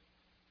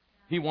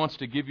 He wants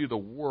to give you the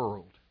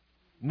world.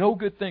 No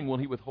good thing will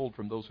he withhold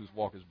from those whose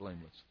walk is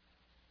blameless.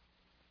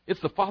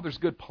 It's the Father's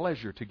good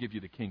pleasure to give you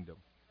the kingdom.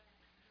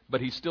 But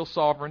he's still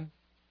sovereign,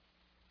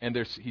 and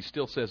he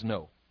still says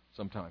no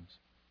sometimes.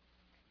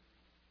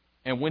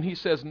 And when he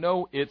says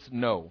no, it's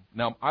no.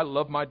 Now, I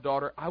love my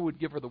daughter. I would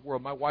give her the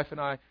world. My wife and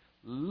I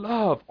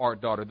love our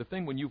daughter. The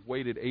thing when you've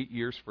waited 8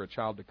 years for a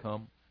child to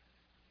come,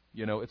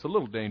 It's a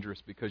little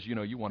dangerous because,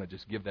 you want to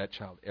just give that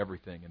child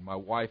everything. And my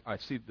wife, I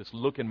see this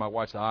look in my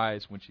wife's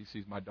eyes when she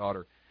sees my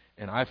daughter,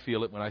 and I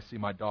feel it when I see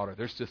my daughter.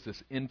 There's just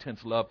this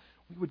intense love.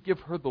 We would give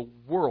her the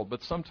world,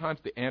 but sometimes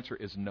the answer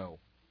is no.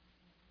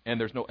 And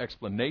there's no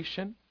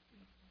explanation,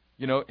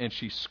 and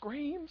she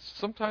screams.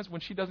 Sometimes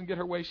when she doesn't get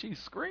her way, she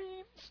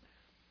screams.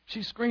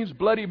 She screams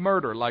bloody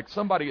murder like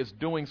somebody is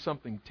doing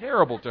something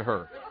terrible to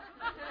her.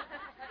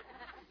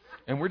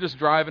 And we're just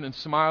driving and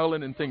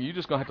smiling and thinking, you're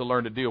just going to have to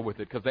learn to deal with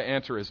it because the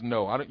answer is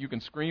no. You can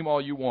scream all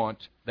you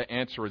want. The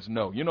answer is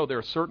no. There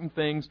are certain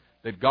things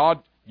that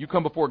you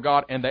come before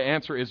God and the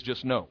answer is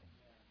just no.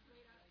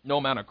 No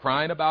amount of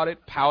crying about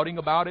it, pouting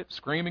about it,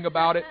 screaming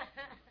about it.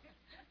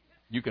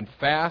 You can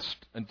fast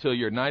until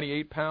you're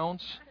 98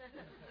 pounds.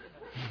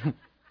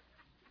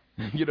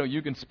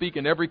 You can speak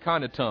in every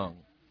kind of tongue.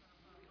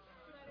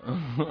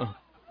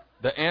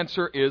 The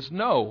answer is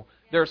no.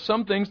 There are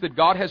some things that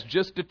God has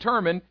just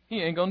determined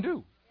He ain't going to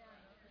do.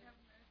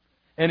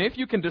 And if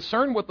you can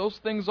discern what those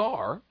things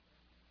are,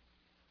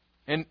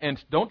 and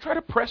don't try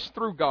to press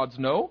through God's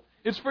no,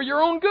 it's for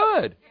your own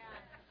good.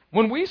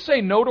 When we say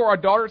no to our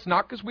daughter, it's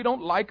not because we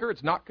don't like her,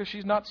 it's not because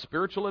she's not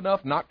spiritual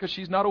enough, not because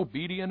she's not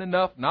obedient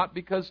enough, not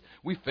because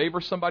we favor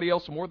somebody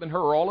else more than her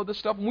or all of this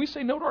stuff. When we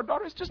say no to our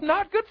daughter, it's just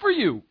not good for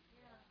you.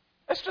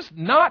 It's just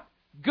not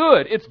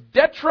good. It's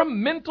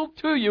detrimental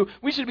to you.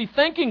 We should be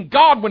thanking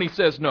God when He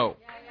says no.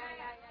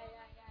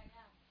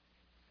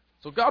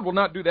 So God will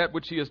not do that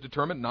which He has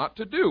determined not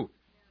to do.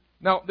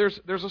 Now,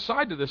 there's a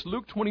side to this.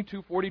 Luke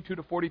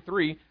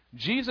 22:42-43,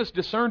 Jesus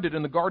discerned it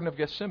in the Garden of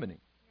Gethsemane.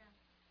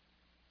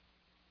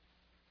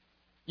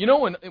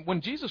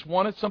 When Jesus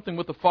wanted something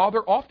with the Father,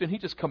 often He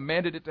just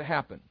commanded it to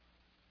happen.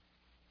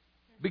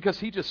 Because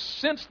He just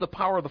sensed the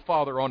power of the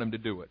Father on Him to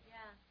do it.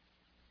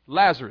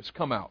 Lazarus,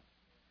 come out.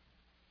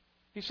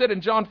 He said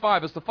in John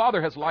 5, as the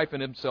Father has life in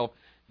Himself,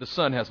 the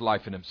Son has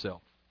life in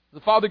Himself.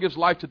 The Father gives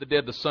life to the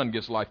dead, the Son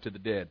gives life to the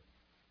dead.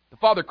 The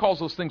Father calls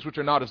those things which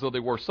are not as though they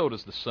were, so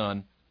does the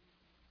Son.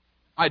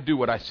 I do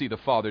what I see the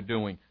Father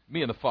doing.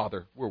 Me and the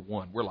Father, we're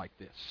one. We're like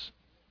this.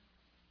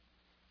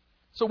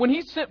 So when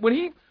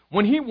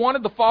He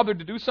wanted the Father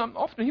to do something,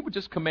 often He would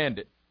just command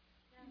it.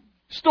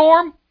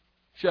 Storm,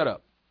 shut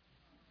up.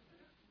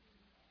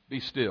 Be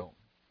still.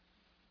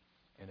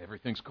 And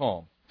everything's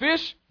calm.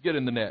 Fish, get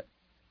in the net.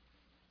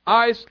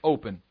 Eyes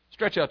open.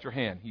 Stretch out your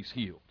hand. He's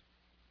healed.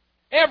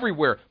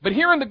 Everywhere. But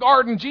here in the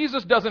garden,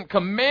 Jesus doesn't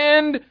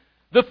command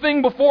the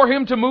thing before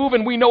Him to move,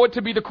 and we know it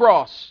to be the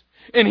cross.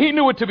 And He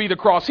knew it to be the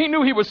cross. He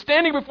knew He was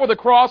standing before the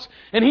cross,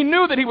 and He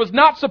knew that He was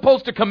not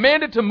supposed to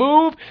command it to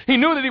move. He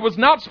knew that He was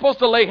not supposed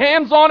to lay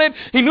hands on it.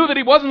 He knew that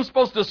He wasn't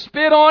supposed to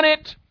spit on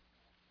it.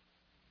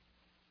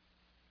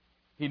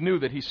 He knew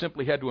that He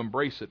simply had to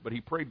embrace it, but He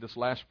prayed this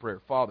last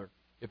prayer, Father,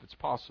 if it's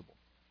possible,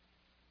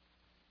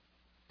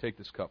 take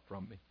this cup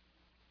from me.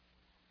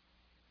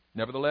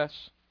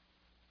 Nevertheless,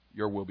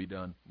 your will be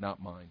done,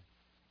 not mine.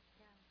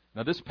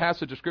 Now, this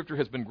passage of Scripture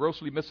has been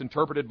grossly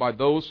misinterpreted by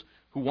those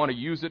who want to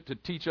use it to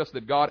teach us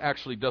that God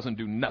actually doesn't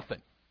do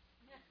nothing.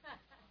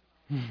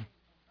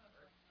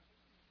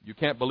 You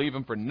can't believe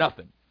Him for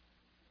nothing.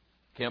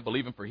 Can't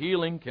believe Him for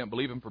healing. Can't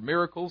believe Him for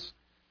miracles.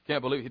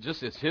 Can't believe it.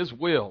 Just it's His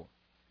will.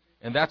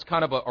 And that's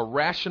kind of a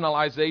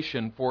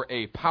rationalization for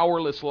a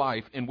powerless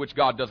life in which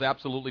God does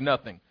absolutely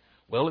nothing.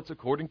 Well, it's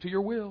according to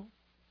your will.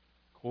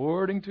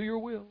 According to your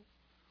will.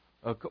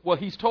 Well,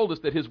 He's told us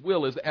that His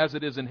will is as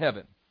it is in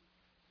heaven.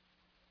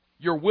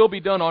 Your will be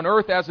done on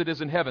earth as it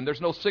is in heaven.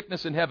 There's no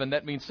sickness in heaven.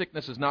 That means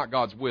sickness is not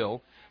God's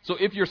will. So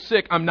if you're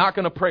sick, I'm not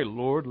going to pray,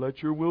 Lord,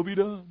 let your will be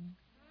done.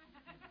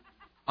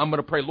 I'm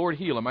going to pray, Lord,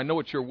 heal him. I know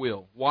it's your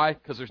will. Why?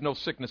 Because there's no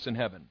sickness in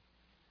heaven.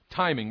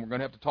 Timing, we're going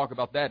to have to talk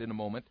about that in a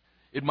moment.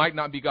 It might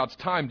not be God's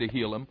time to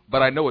heal him,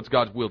 but I know it's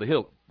God's will to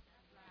heal him.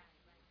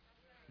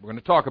 We're going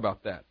to talk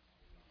about that.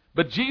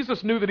 But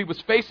Jesus knew that He was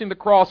facing the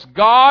cross.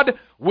 God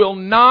will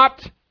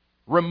not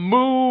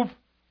remove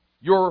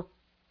your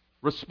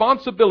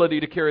responsibility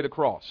to carry the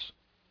cross.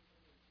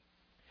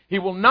 He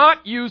will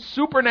not use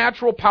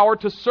supernatural power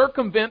to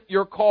circumvent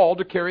your call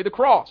to carry the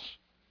cross.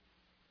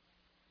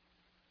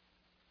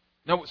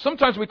 Now,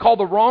 sometimes we call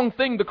the wrong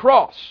thing the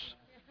cross.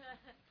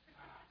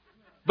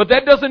 But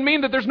that doesn't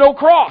mean that there's no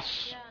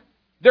cross.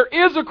 There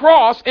is a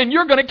cross, and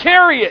you're going to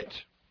carry it.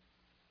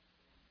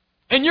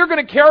 And you're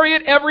going to carry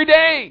it every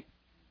day.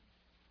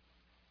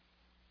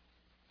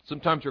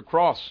 Sometimes your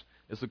cross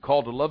is the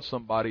call to love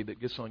somebody that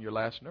gets on your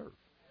last nerve.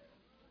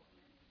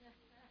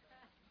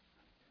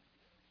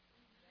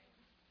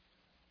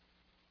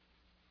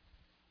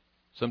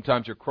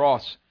 Sometimes your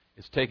cross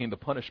is taking the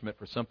punishment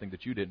for something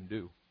that you didn't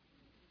do.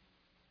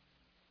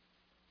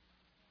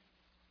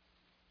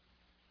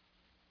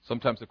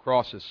 Sometimes the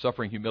cross is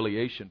suffering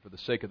humiliation for the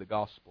sake of the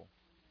gospel.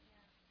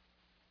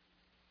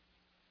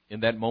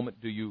 In that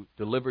moment, do you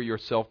deliver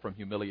yourself from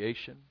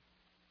humiliation,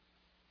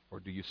 or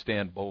do you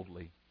stand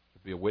boldly to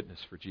be a witness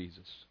for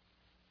Jesus?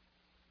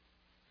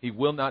 He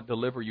will not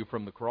deliver you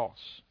from the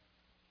cross.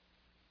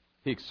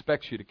 He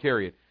expects you to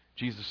carry it.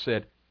 Jesus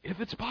said, if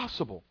it's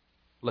possible,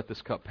 let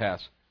this cup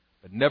pass.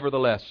 But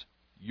nevertheless,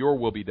 your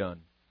will be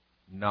done,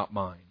 not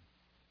mine.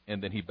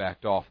 And then he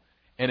backed off.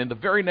 And in the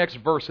very next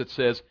verse it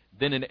says,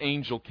 then an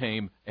angel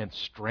came and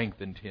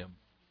strengthened him.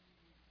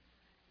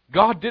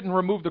 God didn't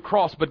remove the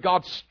cross, but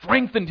God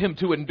strengthened him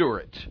to endure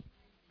it.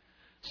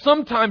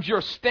 Sometimes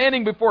you're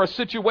standing before a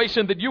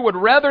situation that you would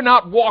rather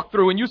not walk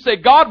through, and you say,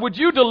 God, would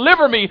you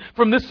deliver me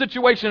from this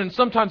situation? And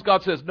sometimes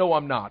God says, no,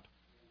 I'm not.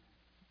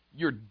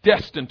 You're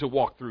destined to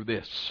walk through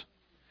this.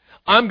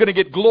 I'm going to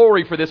get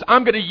glory for this.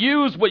 I'm going to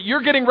use what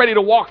you're getting ready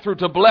to walk through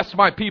to bless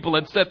my people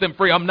and set them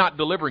free. I'm not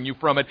delivering you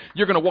from it.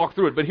 You're going to walk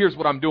through it. But here's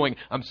what I'm doing.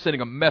 I'm sending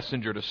a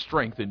messenger to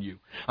strengthen you.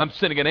 I'm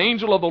sending an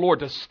angel of the Lord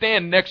to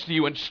stand next to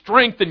you and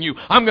strengthen you.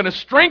 I'm going to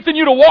strengthen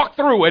you to walk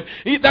through it.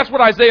 That's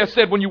what Isaiah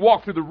said. When you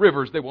walk through the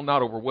rivers, they will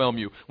not overwhelm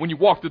you. When you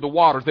walk through the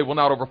waters, they will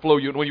not overflow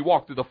you. And when you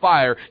walk through the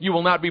fire, you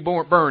will not be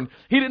burned.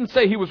 He didn't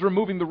say he was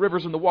removing the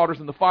rivers and the waters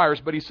and the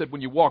fires, but he said,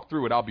 when you walk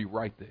through it, I'll be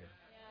right there.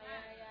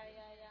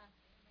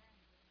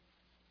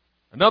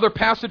 Another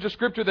passage of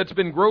Scripture that's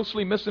been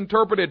grossly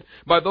misinterpreted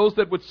by those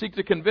that would seek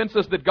to convince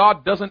us that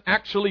God doesn't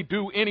actually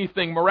do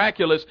anything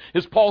miraculous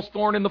is Paul's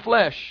thorn in the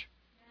flesh.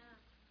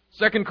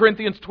 2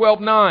 Corinthians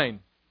 12:9.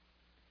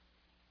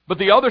 But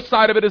the other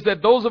side of it is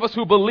that those of us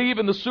who believe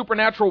in the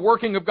supernatural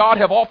working of God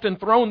have often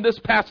thrown this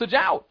passage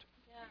out.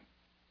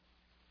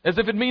 As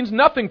if it means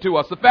nothing to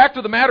us. The fact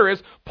of the matter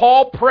is,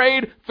 Paul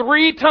prayed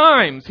 3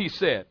 times, he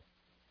said,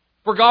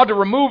 for God to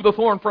remove the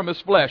thorn from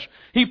his flesh.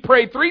 He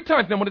prayed 3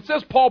 times. Now, when it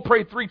says Paul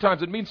prayed 3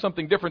 times, it means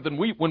something different than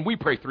when we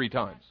pray 3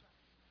 times.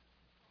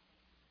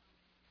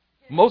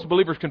 Most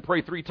believers can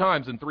pray 3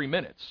 times in 3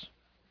 minutes.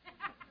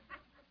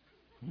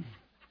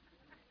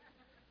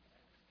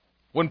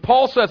 When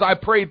Paul says, I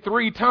prayed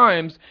 3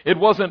 times, it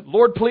wasn't,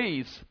 Lord,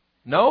 please.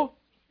 No.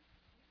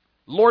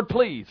 Lord,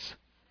 please.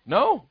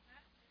 No.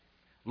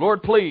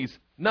 Lord, please.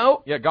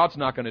 No. Yeah, God's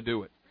not going to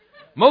do it.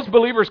 Most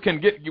believers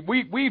can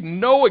we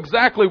know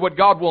exactly what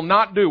God will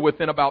not do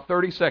within about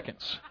 30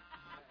 seconds.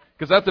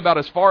 Because that's about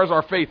as far as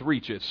our faith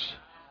reaches.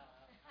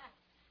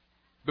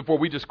 Before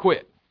we just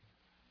quit.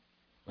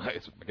 I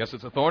guess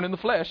it's a thorn in the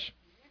flesh.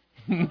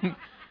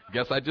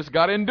 Guess I just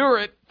got to endure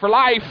it for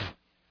life.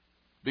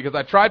 Because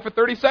I tried for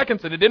 30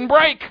 seconds and it didn't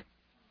break.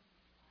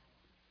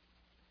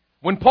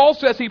 When Paul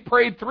says he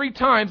prayed 3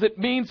 times, it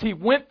means he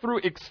went through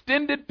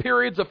extended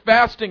periods of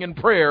fasting and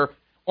prayer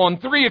on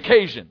 3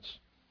 occasions.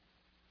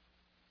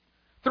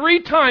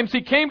 3 times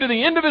he came to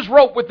the end of his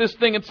rope with this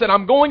thing and said,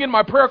 I'm going in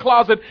my prayer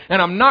closet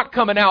and I'm not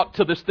coming out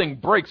till this thing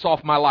breaks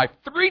off my life.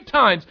 3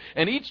 times,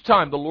 and each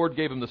time the Lord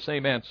gave him the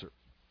same answer.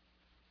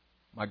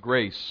 My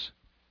grace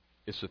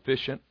is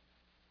sufficient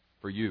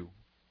for you,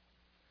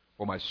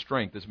 for my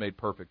strength is made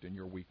perfect in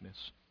your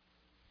weakness.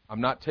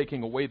 I'm not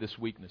taking away this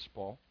weakness,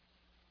 Paul,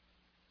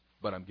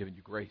 but I'm giving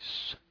you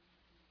grace.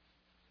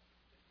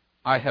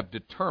 I have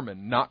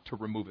determined not to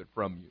remove it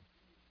from you.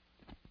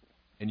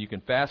 And you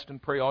can fast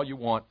and pray all you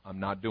want. I'm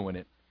not doing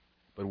it.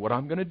 But what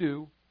I'm going to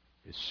do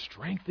is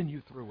strengthen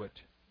you through it.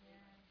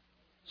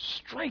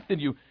 Strengthen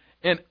you.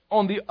 And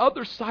on the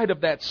other side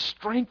of that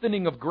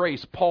strengthening of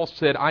grace, Paul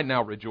said, I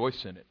now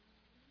rejoice in it.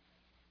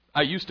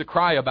 I used to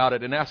cry about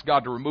it and ask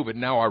God to remove it.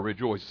 Now I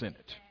rejoice in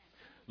it.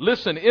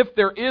 Listen, if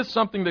there is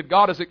something that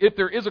if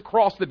there is a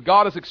cross that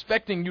God is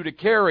expecting you to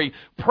carry,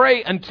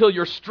 pray until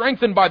you're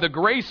strengthened by the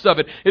grace of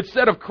it. It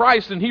said of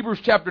Christ in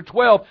Hebrews chapter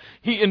 12,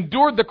 He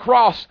endured the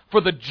cross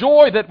for the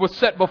joy that was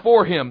set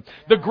before Him.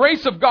 The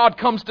grace of God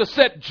comes to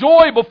set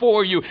joy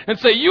before you and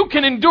say, you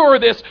can endure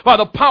this by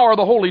the power of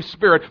the Holy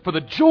Spirit for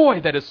the joy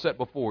that is set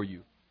before you.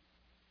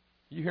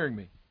 Are you hearing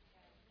me?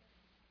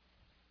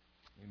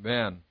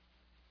 Amen.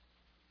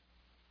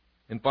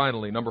 And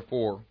finally, number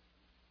 4.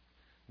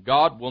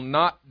 God will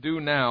not do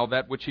now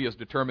that which He is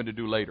determined to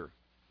do later.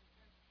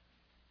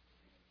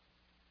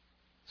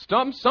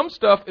 Some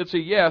stuff, it's a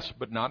yes,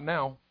 but not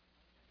now.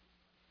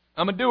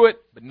 I'm going to do it,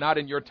 but not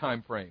in your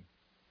time frame.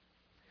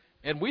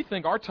 And we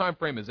think our time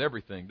frame is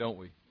everything, don't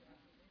we?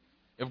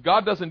 If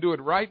God doesn't do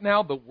it right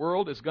now, the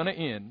world is going to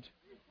end.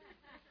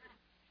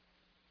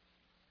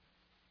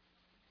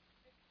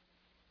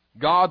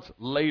 God's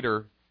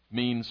later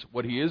means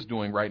what He is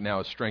doing right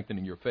now is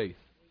strengthening your faith.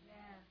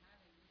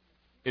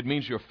 It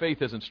means your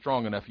faith isn't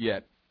strong enough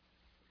yet.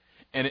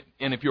 And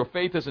if your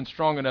faith isn't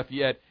strong enough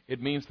yet,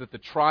 it means that the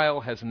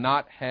trial has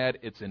not had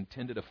its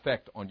intended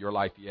effect on your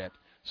life yet.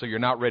 So you're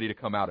not ready to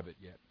come out of it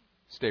yet.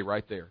 Stay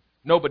right there.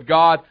 No, but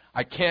God,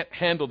 I can't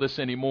handle this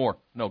anymore.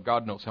 No,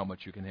 God knows how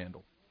much you can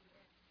handle.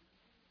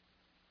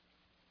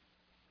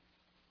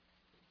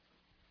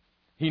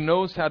 He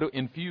knows how to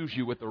infuse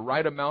you with the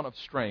right amount of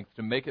strength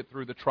to make it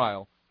through the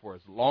trial for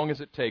as long as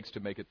it takes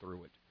to make it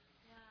through it.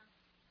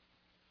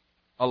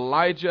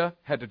 Elijah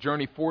had to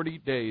journey 40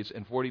 days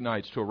and 40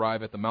 nights to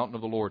arrive at the mountain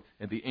of the Lord,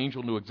 and the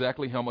angel knew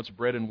exactly how much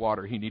bread and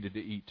water he needed to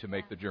eat to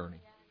make the journey.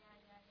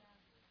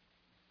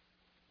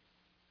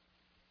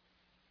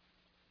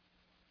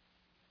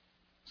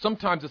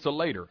 Sometimes it's a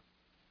later.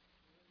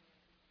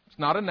 It's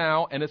not a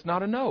now, and it's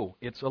not a no.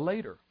 It's a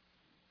later.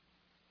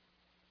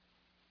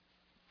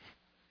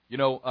 You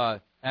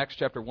know, Acts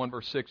chapter 1,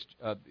 verse 6,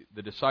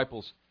 the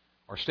disciples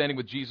are standing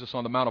with Jesus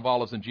on the Mount of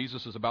Olives, and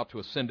Jesus is about to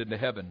ascend into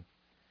heaven.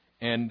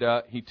 And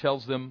he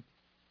tells them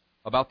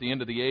about the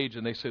end of the age,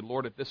 and they say,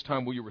 Lord, at this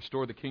time will you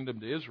restore the kingdom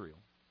to Israel?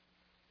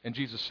 And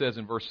Jesus says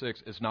in verse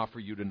 6, it's not for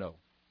you to know.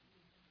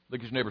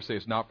 Look at your neighbor, say,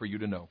 it's not for you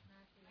to know.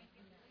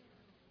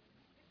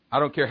 I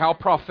don't care how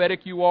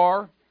prophetic you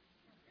are.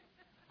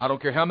 I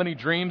don't care how many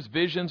dreams,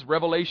 visions,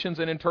 revelations,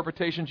 and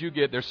interpretations you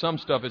get. There's some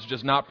stuff that's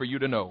just not for you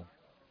to know.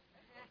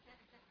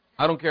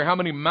 I don't care how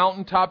many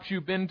mountaintops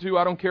you've been to.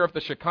 I don't care if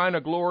the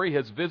Shekinah glory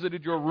has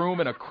visited your room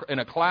in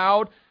a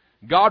cloud.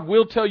 God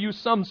will tell you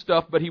some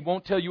stuff, but He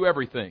won't tell you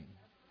everything.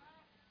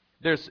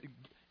 There's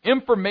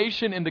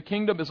information in the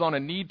kingdom is on a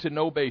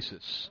need-to-know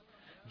basis.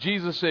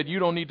 Jesus said, you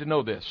don't need to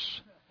know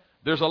this.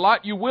 There's a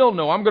lot you will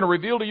know. I'm going to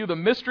reveal to you the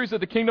mysteries of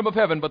the kingdom of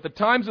heaven, but the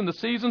times and the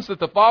seasons that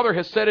the Father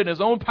has set in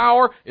His own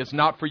power, it's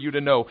not for you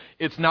to know.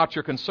 It's not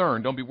your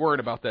concern. Don't be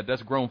worried about that.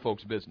 That's grown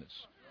folks' business.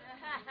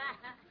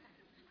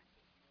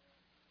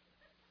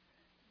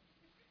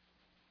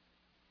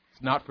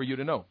 It's not for you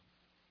to know.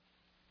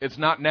 It's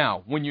not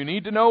now. When you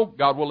need to know,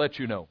 God will let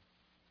you know.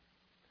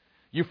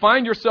 You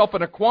find yourself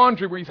in a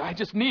quandary where you say, I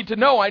just need to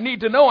know, I need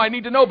to know, I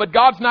need to know, but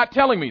God's not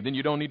telling me. Then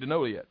you don't need to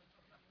know yet.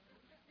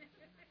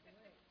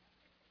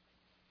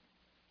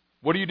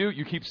 What do?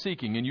 You keep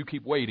seeking, and you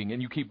keep waiting,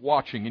 and you keep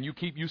watching, and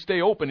you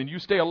stay open, and you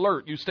stay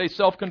alert, you stay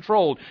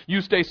self-controlled,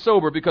 you stay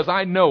sober, because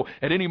I know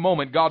at any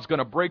moment God's going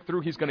to break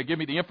through. He's going to give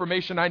me the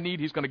information I need.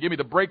 He's going to give me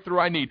the breakthrough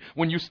I need.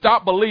 When you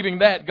stop believing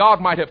that,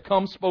 God might have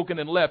come, spoken,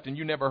 and left, and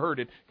you never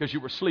heard it because you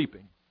were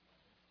sleeping.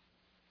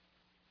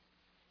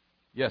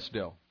 Yes,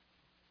 Dell.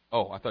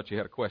 Oh, I thought you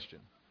had a question.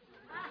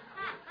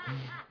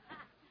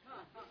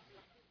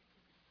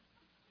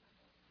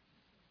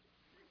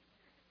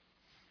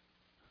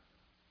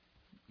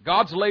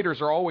 God's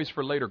laters are always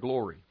for later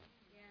glory.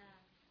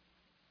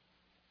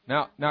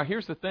 Now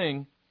here's the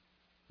thing.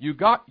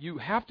 You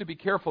have to be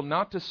careful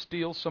not to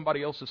steal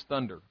somebody else's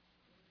thunder.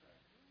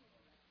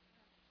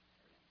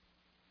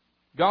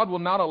 God will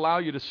not allow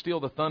you to steal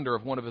the thunder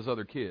of one of His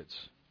other kids.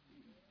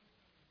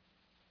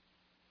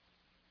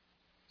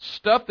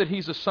 Stuff that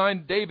He's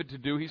assigned David to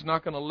do, He's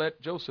not going to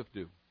let Joseph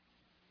do.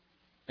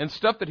 And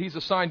stuff that He's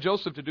assigned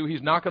Joseph to do,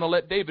 He's not going to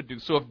let David do.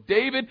 So if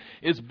David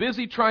is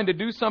busy trying to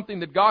do something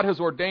that God has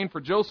ordained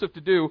for Joseph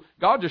to do,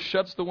 God just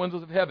shuts the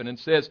windows of heaven and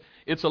says,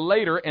 it's a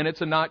later and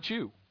it's a not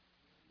you.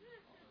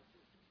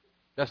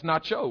 That's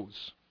not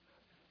chose.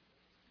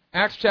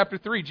 Acts chapter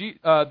 3,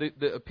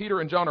 Peter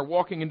and John are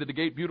walking into the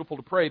gate beautiful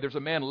to pray. There's a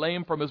man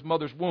lame from his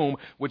mother's womb,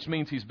 which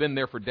means he's been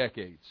there for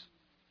decades.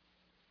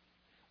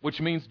 Which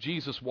means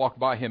Jesus walked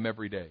by him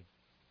every day.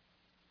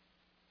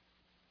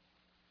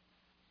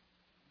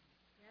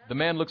 The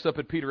man looks up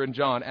at Peter and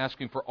John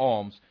asking for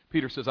alms.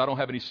 Peter says, I don't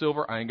have any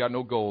silver, I ain't got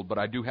no gold, but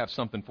I do have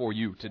something for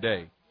you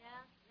today.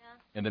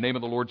 In the name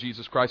of the Lord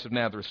Jesus Christ of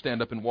Nazareth,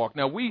 stand up and walk.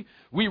 Now, we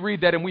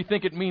read that and we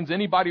think it means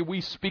anybody we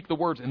speak the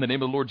words, in the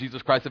name of the Lord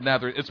Jesus Christ of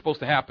Nazareth, it's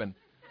supposed to happen.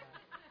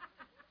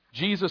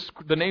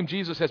 The name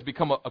Jesus has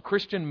become a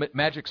Christian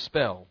magic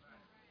spell.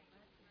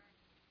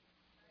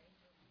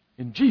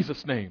 In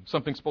Jesus' name,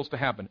 something's supposed to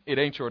happen. It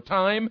ain't your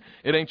time.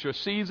 It ain't your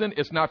season.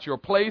 It's not your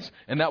place.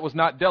 And that was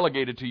not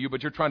delegated to you,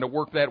 but you're trying to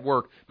work that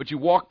work. But you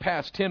walk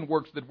past 10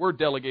 works that were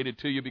delegated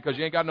to you because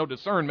you ain't got no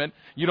discernment.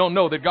 You don't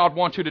know that God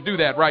wants you to do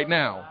that right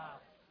now.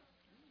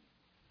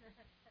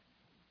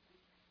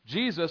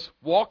 Jesus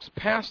walks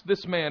past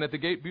this man at the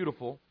gate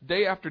beautiful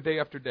day after day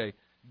after day.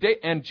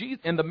 And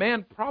the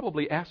man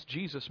probably asked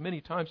Jesus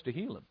many times to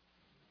heal him.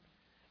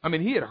 I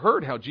mean, he had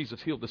heard how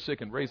Jesus healed the sick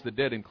and raised the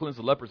dead and cleansed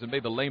the lepers and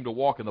made the lame to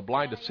walk and the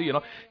blind to see. And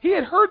all. He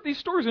had heard these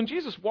stories, and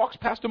Jesus walks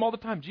past him all the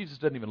time. Jesus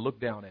doesn't even look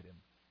down at him.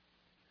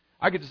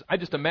 I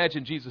just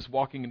imagine Jesus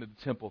walking into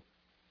the temple,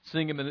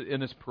 seeing him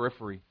in his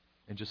periphery,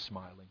 and just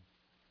smiling.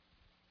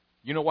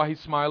 You know why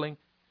he's smiling?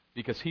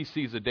 Because he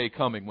sees a day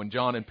coming when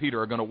John and Peter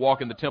are going to walk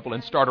in the temple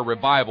and start a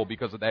revival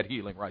because of that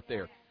healing right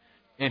there.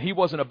 And he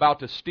wasn't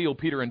about to steal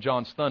Peter and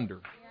John's thunder.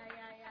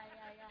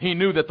 He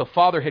knew that the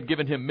Father had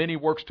given him many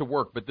works to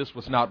work, but this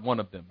was not one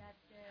of them.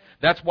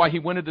 That's why he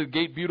went into the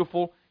gate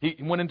beautiful. He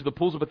went into the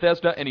pools of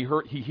Bethesda, and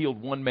he healed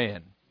one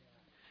man.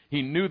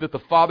 He knew that the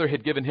Father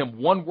had given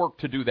him one work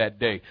to do that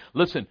day.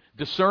 Listen,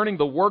 discerning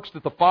the works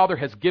that the Father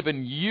has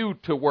given you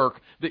to work.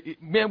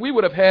 Man, we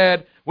would have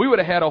had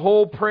a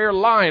whole prayer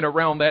line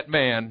around that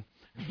man.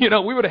 You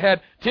know, we would have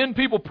had 10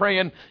 people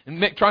praying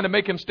and trying to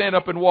make him stand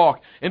up and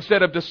walk,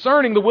 instead of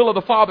discerning the will of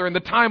the Father and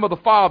the time of the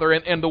Father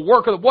and the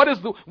work of what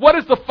is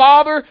the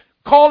Father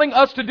calling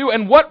us to do,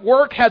 and what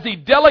work has He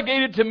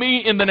delegated to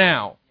me in the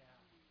now?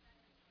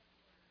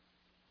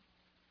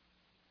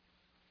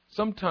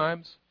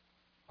 Sometimes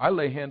I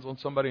lay hands on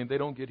somebody and they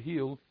don't get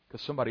healed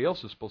because somebody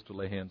else is supposed to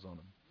lay hands on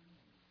them.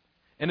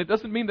 And it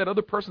doesn't mean that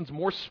other person's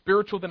more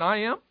spiritual than I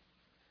am.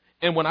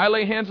 And when I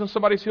lay hands on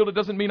somebody's healed, it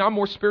doesn't mean I'm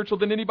more spiritual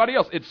than anybody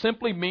else. It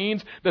simply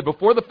means that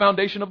before the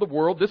foundation of the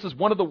world, this is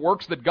one of the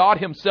works that God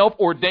Himself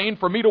ordained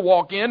for me to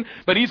walk in.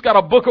 But He's got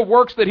a book of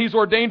works that He's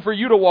ordained for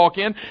you to walk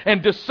in.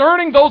 And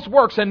discerning those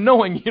works and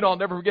knowing, I'll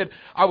never forget,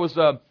 I was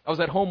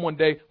at home one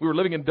day. We were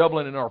living in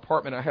Dublin in our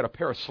apartment. I had a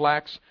pair of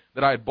slacks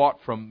that I had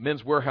bought from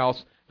Men's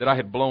Warehouse that I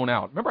had blown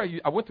out. Remember,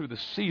 I went through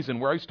this season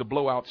where I used to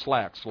blow out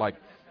slacks, like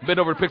bend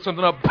over to pick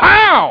something up,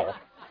 pow!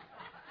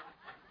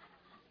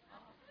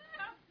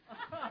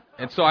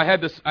 And so I had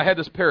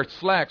this pair of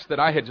slacks that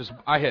I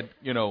had,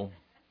 you know.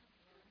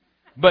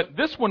 But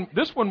this one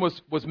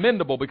was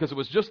mendable because it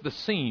was just the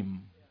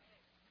seam.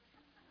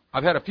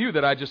 I've had a few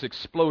that I just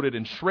exploded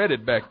and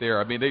shredded back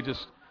there. I mean,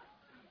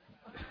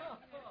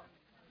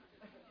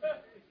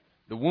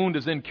 the wound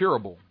is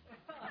incurable.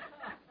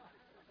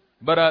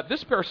 But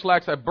this pair of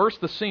slacks, I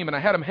burst the seam, and I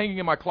had them hanging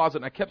in my closet,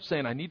 and I kept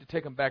saying, I need to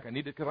take them back.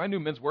 Because I knew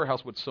Men's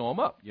Wearhouse would sew them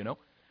up, you know.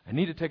 I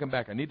need to take them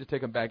back. I need to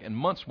take them back. And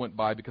months went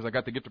by because I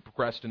got the gift of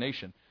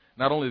procrastination.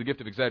 Not only the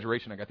gift of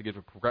exaggeration, I got the gift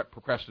of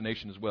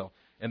procrastination as well.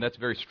 And that's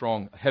very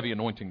strong, heavy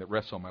anointing that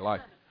rests on my life.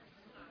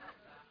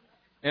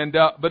 And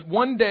but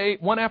one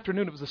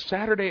afternoon, it was a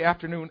Saturday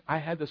afternoon, I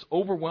had this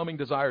overwhelming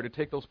desire to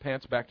take those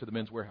pants back to the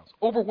Men's Wearhouse.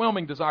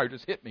 Overwhelming desire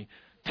just hit me.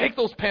 Take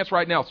those pants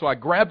right now. So I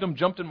grabbed them,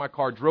 jumped in my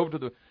car, drove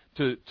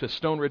to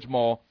Stone Ridge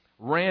Mall,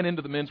 ran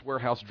into the Men's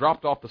Wearhouse,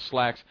 dropped off the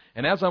slacks,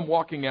 and as I'm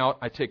walking out,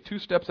 I take 2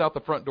 steps out the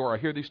front door. I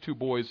hear these 2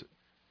 boys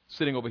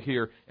sitting over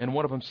here, and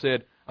one of them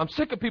said, I'm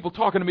sick of people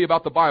talking to me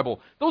about the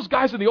Bible. Those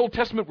guys in the Old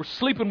Testament were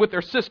sleeping with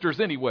their sisters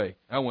anyway.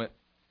 I went,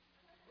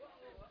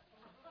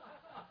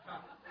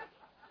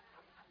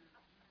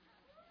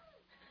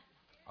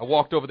 I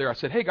walked over there. I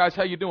said, hey, guys,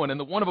 how you doing? And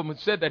the one of them who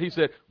said that, he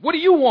said, what do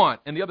you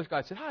want? And the other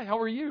guy said, hi, how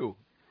are you?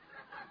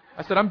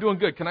 I said, I'm doing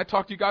good. Can I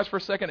talk to you guys for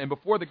a second? And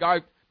before the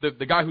guy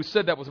who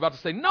said that was about to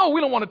say, no,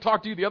 we don't want to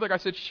talk to you, the other guy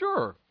said,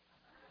 sure.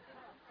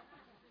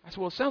 I said,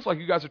 well, it sounds like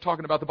you guys are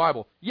talking about the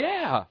Bible.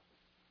 Yeah.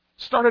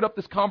 Started up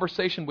this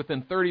conversation.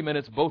 Within 30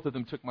 minutes, both of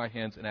them took my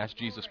hands and asked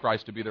Jesus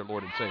Christ to be their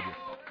Lord and Savior.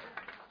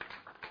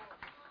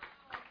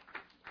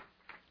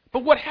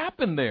 But what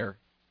happened there?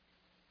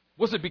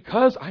 Was it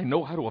because I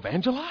know how to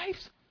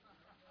evangelize?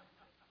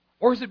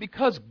 Or is it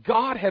because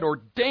God had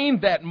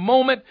ordained that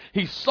moment?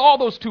 He saw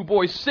those 2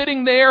 boys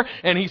sitting there,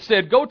 and he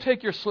said, go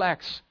take your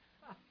slacks.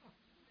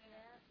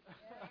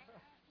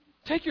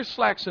 Take your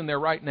slacks in there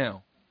right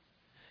now.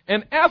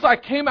 And as I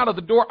came out of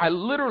the door, I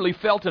literally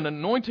felt an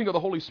anointing of the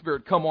Holy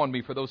Spirit come on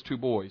me for those 2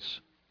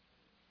 boys.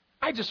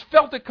 I just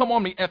felt it come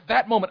on me at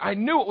that moment. I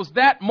knew it was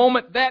that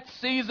moment, that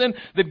season,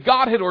 that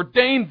God had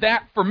ordained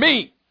that for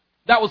me.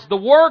 That was the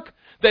work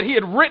that he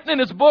had written in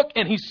his book,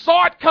 and he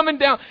saw it coming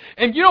down.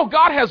 And you know,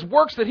 God has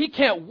works that he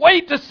can't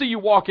wait to see you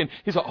walk in.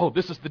 He's like, oh,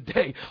 this is the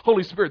day.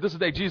 Holy Spirit, this is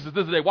the day. Jesus,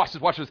 this is the day. Watch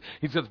this, watch this.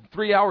 He's got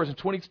 3 hours and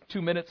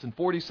 22 minutes and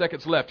 40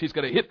 seconds left. He's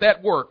going to hit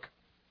that work.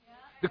 Yeah.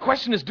 The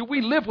question is, do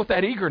we live with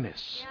that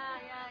eagerness? Yeah.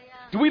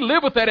 Do we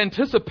live with that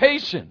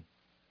anticipation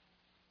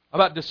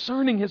about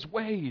discerning his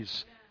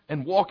ways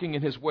and walking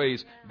in his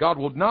ways? God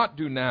will not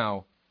do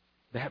now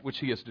that which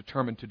he has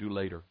determined to do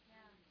later.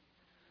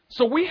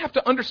 So we have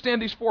to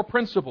understand these 4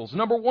 principles.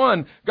 Number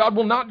 1, God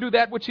will not do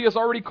that which he has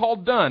already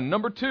called done.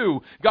 Number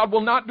 2, God will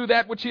not do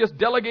that which he has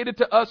delegated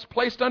to us,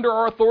 placed under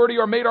our authority,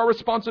 or made our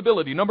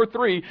responsibility. Number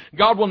 3,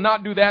 God will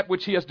not do that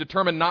which he has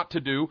determined not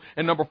to do.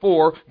 And number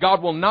 4,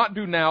 God will not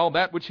do now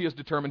that which he has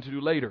determined to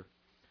do later.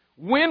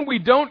 When we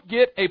don't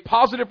get a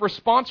positive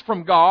response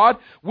from God,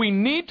 we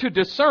need to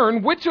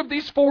discern which of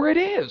these 4 it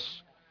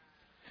is.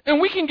 And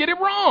we can get it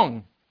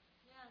wrong.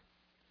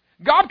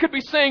 God could be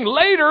saying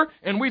later,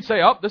 and we'd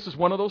say, oh, this is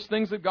one of those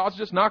things that God's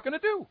just not going to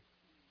do.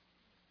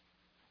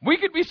 We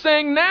could be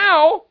saying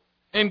now,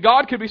 and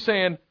God could be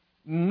saying,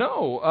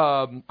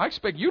 no, I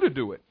expect you to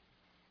do it.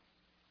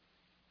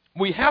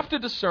 We have to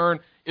discern,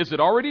 is it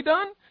already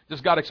done?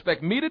 Does God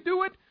expect me to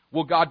do it?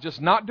 Will God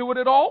just not do it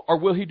at all, or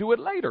will he do it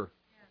later?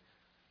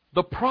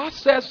 The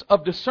process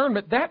of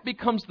discernment, that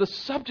becomes the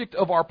subject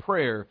of our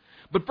prayer.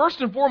 But first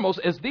and foremost,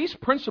 as these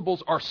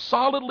principles are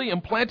solidly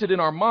implanted in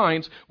our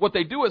minds, what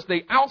they do is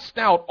they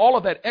outstout all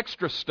of that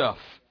extra stuff.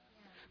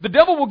 The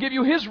devil will give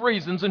you his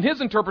reasons and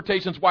his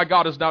interpretations why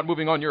God is not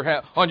moving on your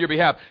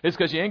behalf. It's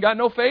because you ain't got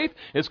no faith.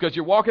 It's because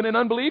you're walking in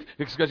unbelief.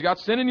 It's because you got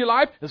sin in your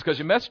life. It's because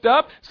you messed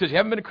up. It's because you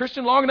haven't been a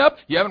Christian long enough.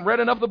 You haven't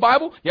read enough of the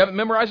Bible. You haven't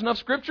memorized enough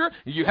Scripture.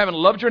 You haven't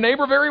loved your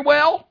neighbor very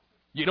well.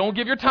 You don't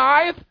give your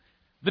tithe.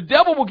 The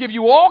devil will give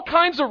you all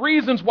kinds of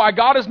reasons why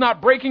God is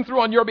not breaking through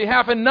on your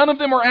behalf, and none of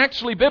them are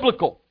actually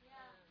biblical.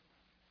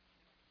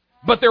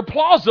 But they're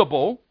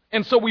plausible,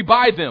 and so we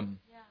buy them.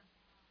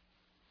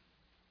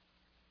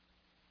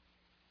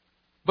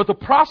 But the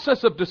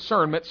process of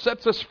discernment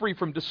sets us free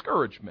from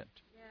discouragement.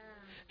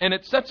 And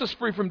it sets us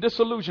free from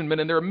disillusionment.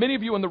 And there are many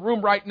of you in the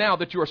room right now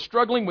that you are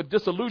struggling with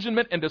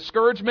disillusionment and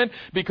discouragement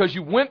because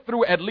you went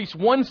through at least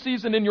one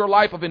season in your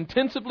life of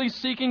intensively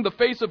seeking the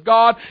face of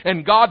God,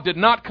 and God did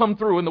not come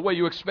through in the way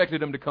you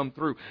expected him to come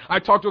through. I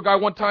talked to a guy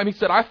one time, he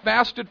said, I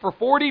fasted for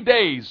 40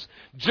 days,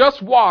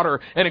 just water,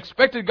 and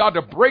expected God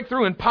to break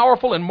through in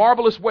powerful and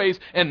marvelous ways,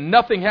 and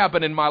nothing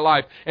happened in my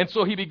life. And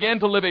so he began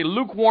to live a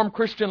lukewarm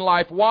Christian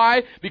life.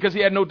 Why? Because he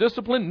had no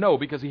discipline? No,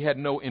 because he had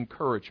no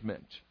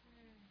encouragement.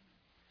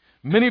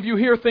 Many of you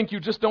here think you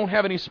just don't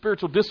have any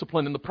spiritual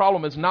discipline, and the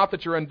problem is not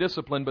that you're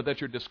undisciplined, but that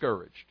you're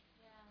discouraged.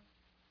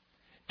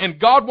 And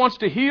God wants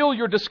to heal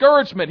your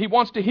discouragement. He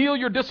wants to heal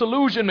your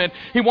disillusionment.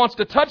 He wants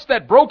to touch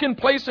that broken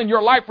place in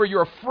your life where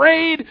you're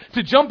afraid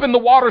to jump in the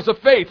waters of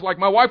faith, like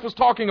my wife was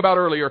talking about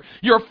earlier.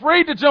 You're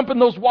afraid to jump in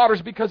those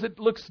waters because it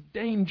looks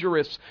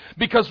dangerous.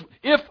 Because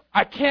if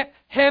I can't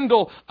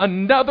handle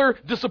another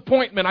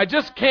disappointment, I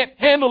just can't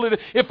handle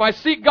it. If I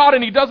seek God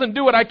and He doesn't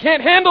do it, I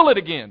can't handle it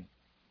again.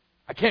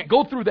 I can't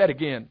go through that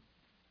again.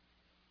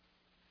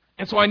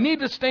 And so I need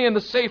to stay in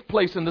the safe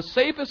place. And the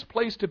safest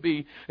place to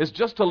be is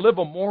just to live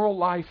a moral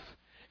life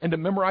and to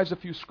memorize a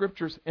few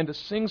scriptures and to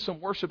sing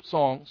some worship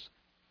songs.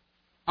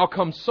 I'll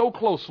come so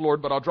close,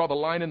 Lord, but I'll draw the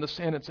line in the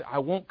sand and say, I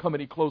won't come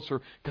any closer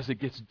because it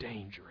gets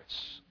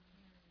dangerous.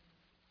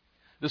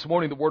 This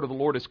morning, the word of the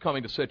Lord is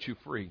coming to set you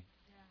free.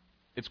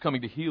 It's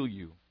coming to heal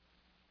you.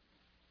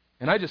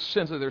 And I just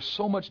sense that there's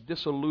so much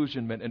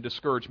disillusionment and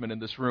discouragement in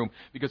this room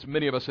because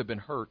many of us have been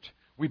hurt.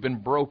 We've been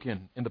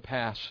broken in the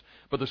past.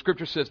 But the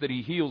Scripture says that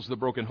He heals the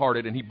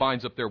brokenhearted and He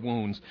binds up their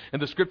wounds.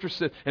 And the Scripture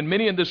says, and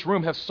many in this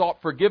room have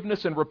sought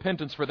forgiveness and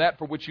repentance for that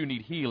for which you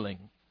need healing.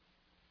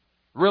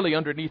 Really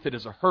underneath it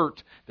is a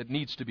hurt that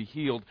needs to be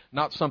healed,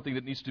 not something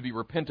that needs to be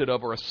repented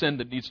of or a sin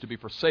that needs to be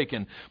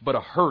forsaken, but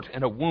a hurt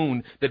and a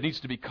wound that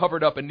needs to be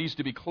covered up and needs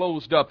to be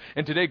closed up.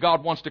 And today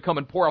God wants to come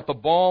and pour out the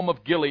balm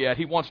of Gilead.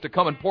 He wants to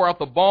come and pour out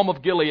the balm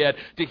of Gilead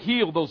to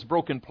heal those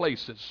broken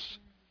places,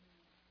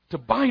 to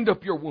bind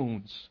up your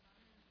wounds,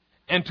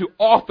 and to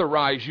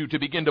authorize you to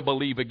begin to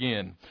believe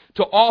again,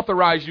 to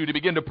authorize you to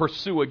begin to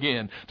pursue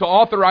again, to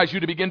authorize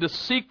you to begin to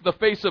seek the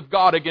face of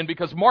God again,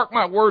 because mark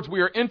my words, we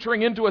are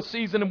entering into a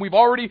season,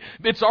 and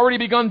it's already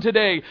begun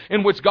today,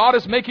 in which God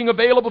is making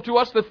available to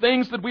us the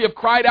things that we have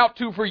cried out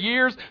to for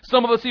years.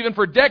 Some of us even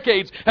for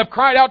decades have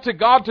cried out to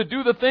God to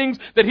do the things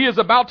that He is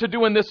about to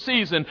do in this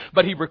season,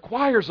 but He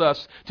requires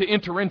us to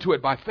enter into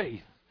it by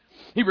faith.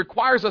 He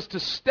requires us to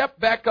step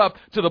back up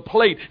to the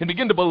plate and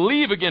begin to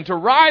believe again, to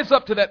rise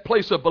up to that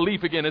place of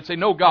belief again and say,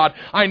 no, God,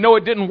 I know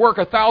it didn't work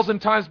 1,000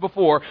 times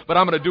before, but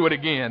I'm going to do it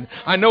again.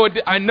 I know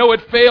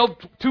it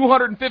failed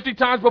 250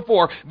 times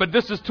before, but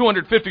this is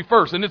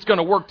 251st and it's going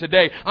to work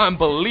today. I'm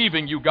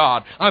believing you,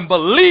 God. I'm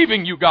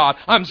believing you, God.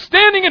 I'm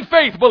standing in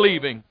faith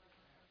believing.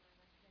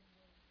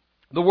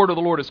 The word of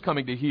the Lord is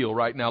coming to heal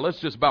right now.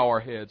 Let's just bow our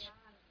heads.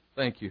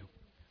 Thank you.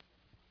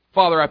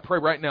 Father, I pray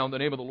right now in the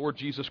name of the Lord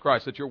Jesus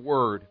Christ that your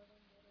word,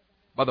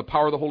 by the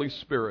power of the Holy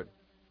Spirit,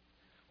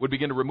 would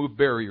begin to remove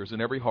barriers in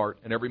every heart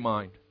and every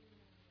mind.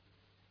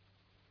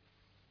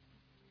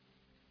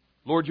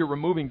 Lord, you're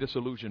removing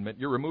disillusionment.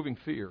 You're removing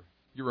fear.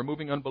 You're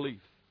removing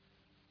unbelief.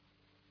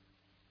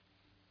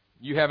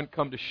 You haven't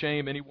come to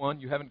shame anyone.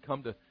 You haven't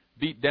come to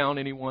beat down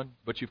anyone,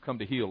 but you've come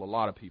to heal a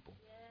lot of people.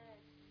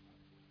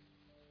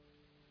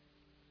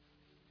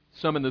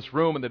 Some in this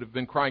room and that have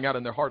been crying out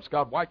in their hearts,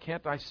 God, why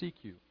can't I seek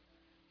you?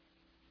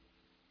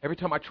 Every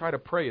time I try to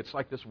pray, it's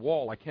like this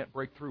wall I can't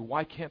break through.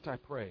 Why can't I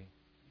pray?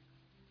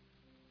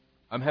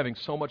 I'm having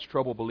so much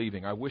trouble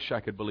believing. I wish I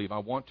could believe. I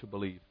want to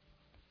believe.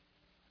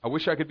 I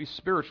wish I could be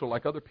spiritual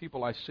like other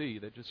people I see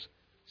that just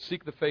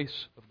seek the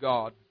face of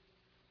God.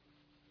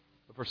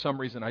 But for some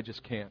reason, I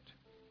just can't.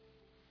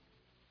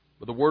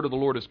 But the word of the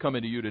Lord is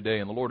coming to you today,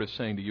 and the Lord is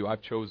saying to you,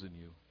 I've chosen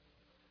you,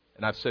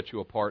 and I've set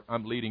you apart.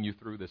 I'm leading you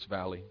through this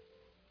valley.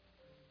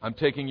 I'm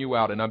taking you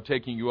out, and I'm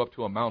taking you up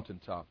to a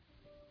mountaintop.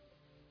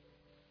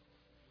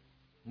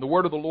 And the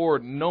word of the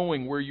Lord,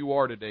 knowing where you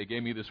are today,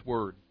 gave me this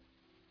word.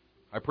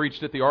 I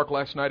preached at the Ark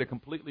last night a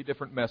completely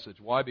different message.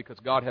 Why? Because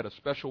God had a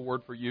special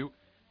word for you.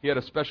 He had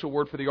a special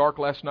word for the Ark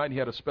last night, and He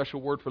had a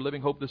special word for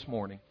Living Hope this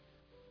morning.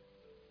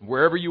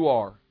 Wherever you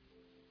are,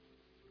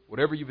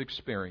 whatever you've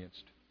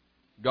experienced,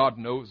 God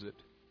knows it.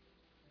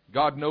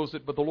 God knows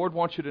it, but the Lord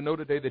wants you to know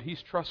today that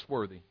He's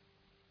trustworthy.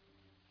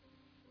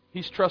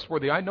 He's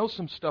trustworthy. I know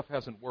some stuff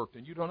hasn't worked,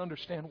 and you don't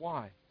understand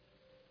why.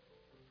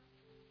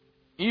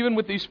 Even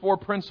with these 4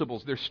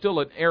 principles, there's still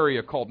an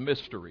area called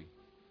mystery.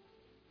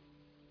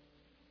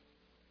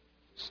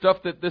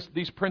 Stuff that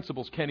these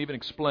principles can't even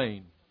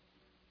explain.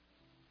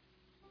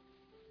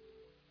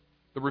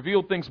 The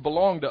revealed things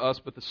belong to us,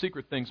 but the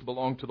secret things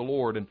belong to the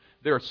Lord. And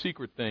there are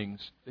secret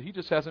things that He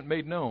just hasn't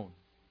made known.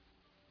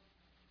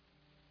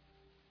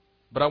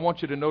 But I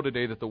want you to know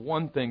today that the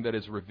one thing that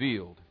is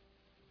revealed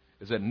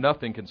is that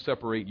nothing can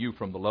separate you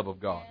from the love of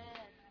God.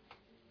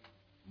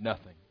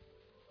 Nothing.